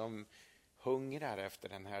 eventarrangörer som hungrar efter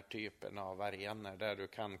den här typen av arenor där du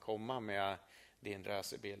kan komma med din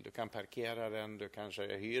racerbil. Du kan parkera den, du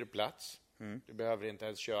kanske hyr plats. Du behöver inte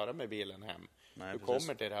ens köra med bilen hem. Nej, du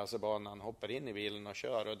kommer till racerbanan, hoppar in i bilen och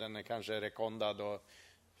kör och den är kanske rekondad och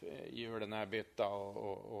hjulen är bytta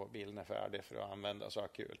och bilen är färdig för att användas och ha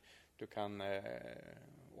kul. Du kan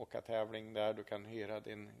åka tävling där, du kan hyra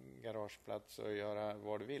din garageplats och göra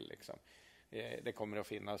vad du vill liksom. Det kommer att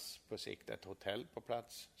finnas på sikt ett hotell på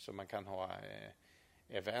plats så man kan ha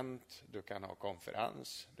event, du kan ha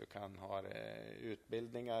konferens, du kan ha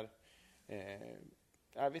utbildningar.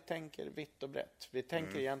 Vi tänker vitt och brett. Vi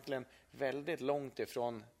tänker egentligen väldigt långt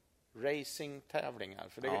ifrån racingtävlingar.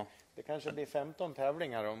 För det kanske blir 15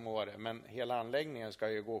 tävlingar om året men hela anläggningen ska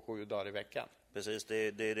ju gå 7 dagar i veckan. Precis, det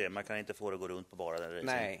är det. Man kan inte få det att gå runt på bara den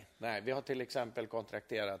racing. Nej, vi har till exempel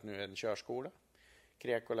kontrakterat nu en körskola.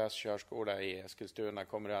 Krekolas körskola i Eskilstuna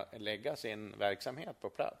kommer att lägga sin verksamhet på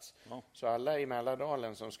plats. Ja. Så alla i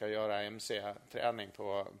Mälardalen som ska göra MC-träning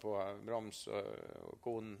på broms och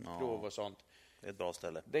konprov och sånt. Det är ett bra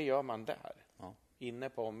ställe. Det gör man där, inne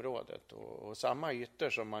på området. Och samma ytor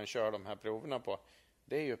som man kör de här proverna på,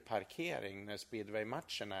 det är ju parkering när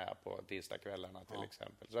speedway-matcherna är på tisdagskvällarna till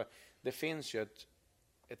exempel. Så det finns ju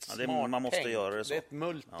ett smart man måste göra det så. Det är ett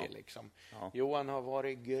multi liksom. Ja. Johan har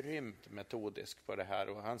varit grymt metodisk på det här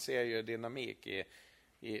och han ser ju dynamik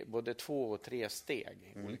i både 2 och 3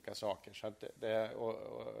 steg i olika saker. Så att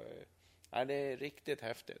det är riktigt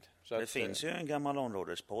häftigt. Så det finns ju en gammal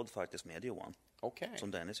onroaders-podd faktiskt med Johan.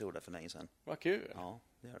 Som Dennis gjorde för länge sedan. Vad kul. Ja,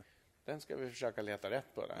 det gör det. Den ska vi försöka leta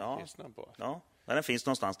rätt på. Lyssna på. Ja, den finns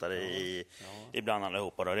någonstans där ibland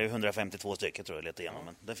allihopa. Då. Det är 152 stycken tror jag lite igenom,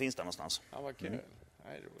 men den finns där någonstans. Ja, vad kul. Det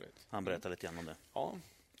är roligt. Han berättar lite grann om det. Ja,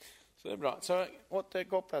 så det är bra. Så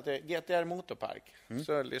återkopplat till GTR Motorpark.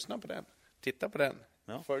 Så lyssna på den. Titta på den.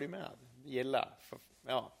 Ja. Följ med. Gilla.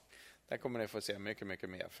 Ja, där kommer ni få se mycket, mycket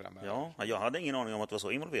mer framöver. Ja, jag hade ingen aning om att du var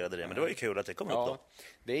så involverad i det, men det var ju kul att det kom upp då.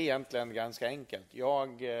 Det är egentligen ganska enkelt.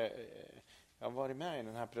 Jag har varit med i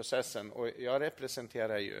den här processen och jag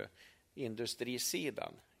representerar ju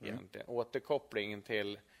industrisidan egentligen. Återkopplingen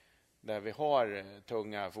till där vi har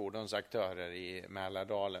tunga fordonsaktörer i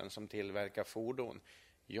Mälardalen som tillverkar fordon.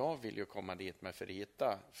 Jag vill ju komma dit med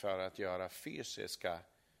Ferrita för att göra fysiska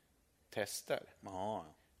tester.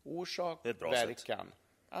 Orsak, verkan.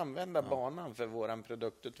 Använda banan för våran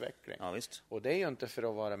produktutveckling. Ja, visst. Och det är ju inte för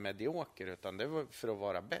att vara medioker, utan det är för att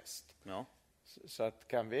vara bäst. Ja. Så att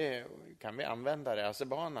kan vi använda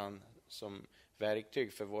racerbanan som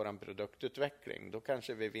verktyg för våran produktutveckling, då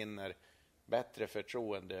kanske vi vinner bättre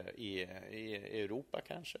förtroende i Europa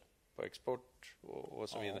kanske, på export och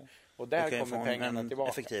så vidare. Och där kommer pengarna tillbaka.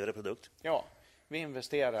 Effektivare produkt. Ja, vi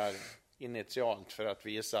investerar initialt för att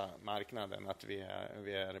visa marknaden att vi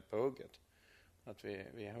är på hugget. Att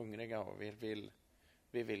vi är hungriga och vi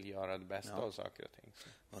vill göra det bästa av saker och ting.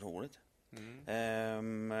 Vad roligt.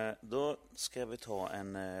 Då ska vi ta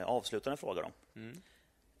en avslutande fråga då.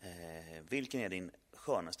 Vilken är din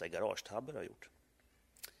skönaste garagetabbe du har gjort?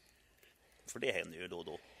 För det händer ju då och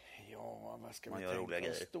då. Ja, vad ska man vi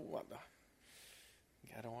tänka oss då?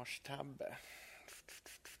 Garagetabbe.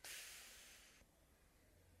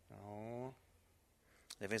 Ja.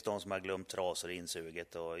 Det finns de som har glömt trasor i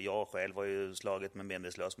insuget. Och jag själv har ju slagit med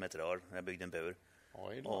bendelslös med ett rör när jag byggde en bur.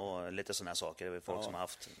 Och lite sådana saker. Det är folk som har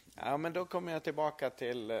haft. Ja, men då kommer jag tillbaka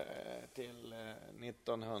till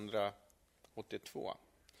 1982.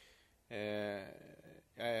 Jag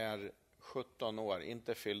är 17 år,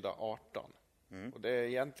 inte fyllda 18. Och det är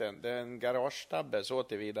egentligen en garagetabbe så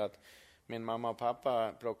tillvida att min mamma och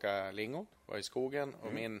pappa plockade lingon, var i skogen,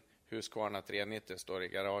 och min Husqvarna 390 står i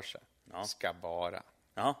garaget. Ska bara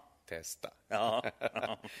testa. Jag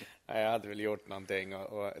hade väl gjort någonting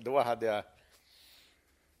och då hade jag...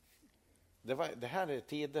 Det här är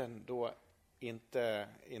tiden då inte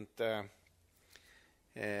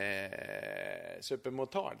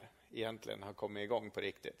supermotard egentligen har kommit igång på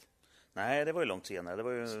riktigt. Nej, det var ju långt senare. Det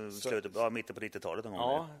var ju mitten på 90-talet.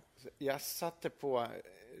 Jag satte på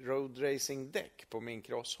roadracing-däck på min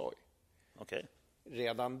crosshoj. Okej.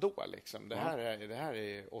 Redan då liksom. Det här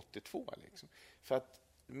är 82 liksom. För att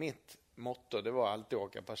mitt motto, det var alltid att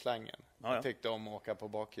åka på slängen. Jag tyckte om att åka på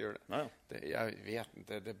bakhjulet. Jag vet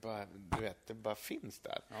inte, det bara finns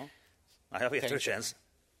där. Jag vet hur det känns.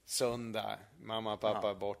 Söndag, mamma och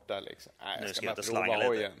pappa borta liksom. Jag ska bara prova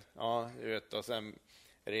hojen. Ut och sen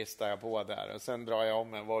ristar jag på där. Och sen drar jag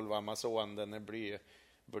om en Volvo Amazon. Den är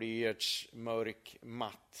blyerts mörk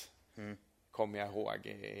matt. Kommer jag ihåg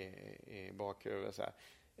i bakhuvudet.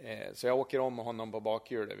 Så jag åker om honom på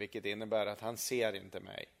bakhjulet, vilket innebär att han ser inte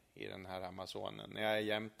mig i den här Amazonen. När jag är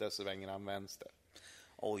jämte så svänger han vänster.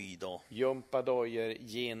 Oj då. Jumpadojor,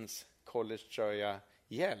 jeans, collegetröja,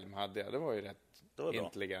 hjälm hade jag. Det var ju rätt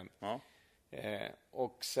intelligent.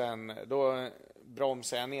 Och sen då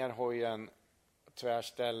bromsar jag ner hojen,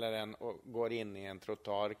 tvärställer den och går in i en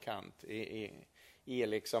trottoarkant i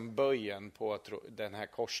liksom böjen på den här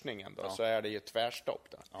korsningen då, så är det ju tvärstopp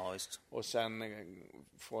då. Just. Och sen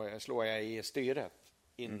slår jag i styret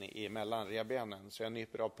in i mellan revbenen, så jag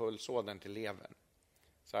nyper av pulsådern till levern.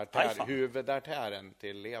 Så här huvudartären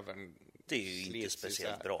till levern. Det är ju inte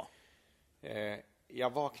speciellt bra. Jag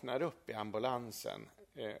vaknar upp i ambulansen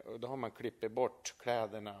och då har man klippt bort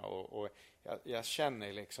kläderna och jag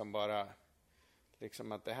känner liksom bara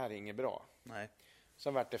liksom att det här är inget bra. Nej.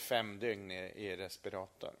 Så vart det 5 dygn i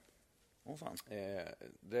respirator. Fan.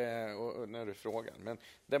 Och när du frågar. Men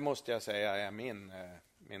det måste jag säga är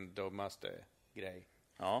min dummaste grej.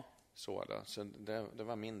 Så det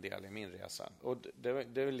var min del i min resa. Och det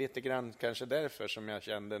är lite grann kanske därför som jag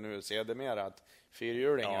kände nu sedermera att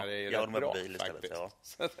fyrhjulingar är rätt bra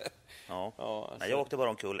faktiskt. Nej, jag åkte bara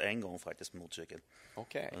omkull en gång faktiskt med motorcykel.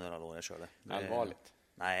 Under alla år jag körde. Allvarligt?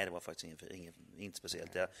 Nej, det var faktiskt inget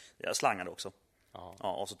speciellt. Jag slangade också.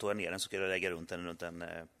 Och så tog jag ner den, så skulle jag lägga runt en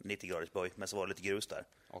 90-graders böj. Men så var det lite grus där.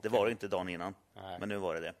 Det var det inte dagen innan. Men nu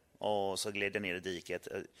var det. Och så gled jag ner i diket.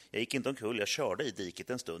 Jag gick inte omkull, jag körde i diket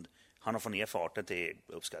en stund. Han har fått ner farten till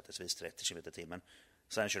uppskattningsvis 30 km/h.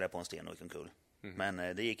 Sen körde jag på en sten och gick omkull. Men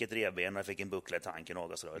det gick ett revben och jag fick en buckla i tanken och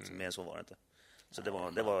avgasröret. Men så var det inte. Så det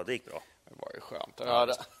gick bra. Det var ju skönt att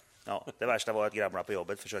höra. Det värsta var att grabbarna på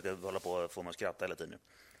jobbet försökte hålla på och få mig att skratta hela tiden.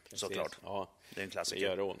 Såklart. Det är en klassiker. Det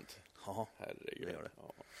gör ont. Herregud. Det gör det.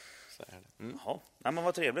 Så är det. Nej, men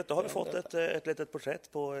vad trevligt. Då har vi fått ett litet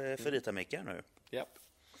porträtt på Ferrita-Micke nu. Japp.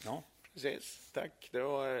 Precis. Tack. Det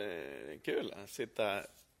var kul att sitta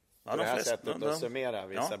på det här sättet och summera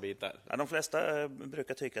vissa bitar. De flesta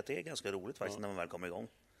brukar tycka att det är ganska roligt faktiskt när man väl kommer igång.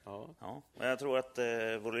 Och jag tror att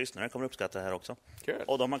våra lyssnare kommer uppskatta det här också. Kul.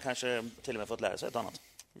 Och de har kanske till och med fått lära sig ett annat.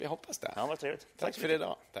 Vi hoppas det. Vad trevligt. Tack för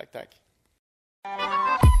idag. Tack.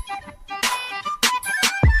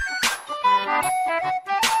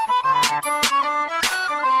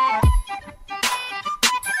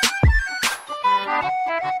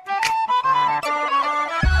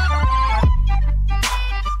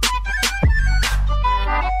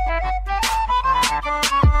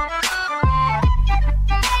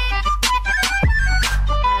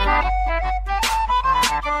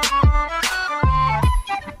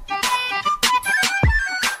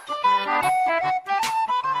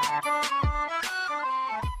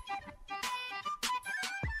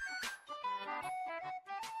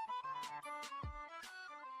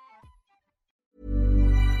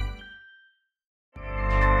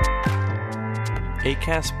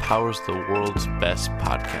 Acast powers the world's best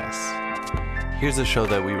podcasts. Here's a show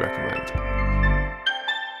that we recommend.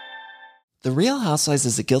 The Real Housewives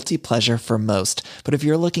is a guilty pleasure for most, but if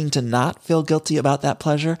you're looking to not feel guilty about that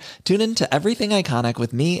pleasure, tune in to Everything Iconic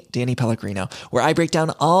with me, Danny Pellegrino, where I break down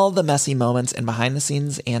all the messy moments and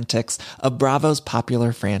behind-the-scenes antics of Bravo's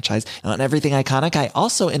popular franchise. And on Everything Iconic, I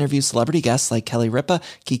also interview celebrity guests like Kelly Ripa,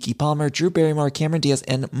 Keke Palmer, Drew Barrymore, Cameron Diaz,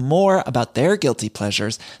 and more about their guilty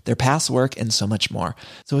pleasures, their past work, and so much more.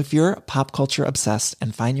 So if you're pop culture obsessed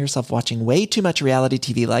and find yourself watching way too much reality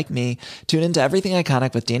TV like me, tune in to Everything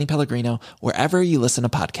Iconic with Danny Pellegrino, wherever you listen to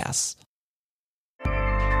podcasts.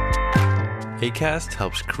 Acast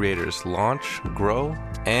helps creators launch, grow,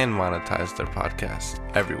 and monetize their podcasts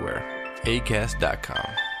everywhere.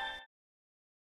 Acast.com.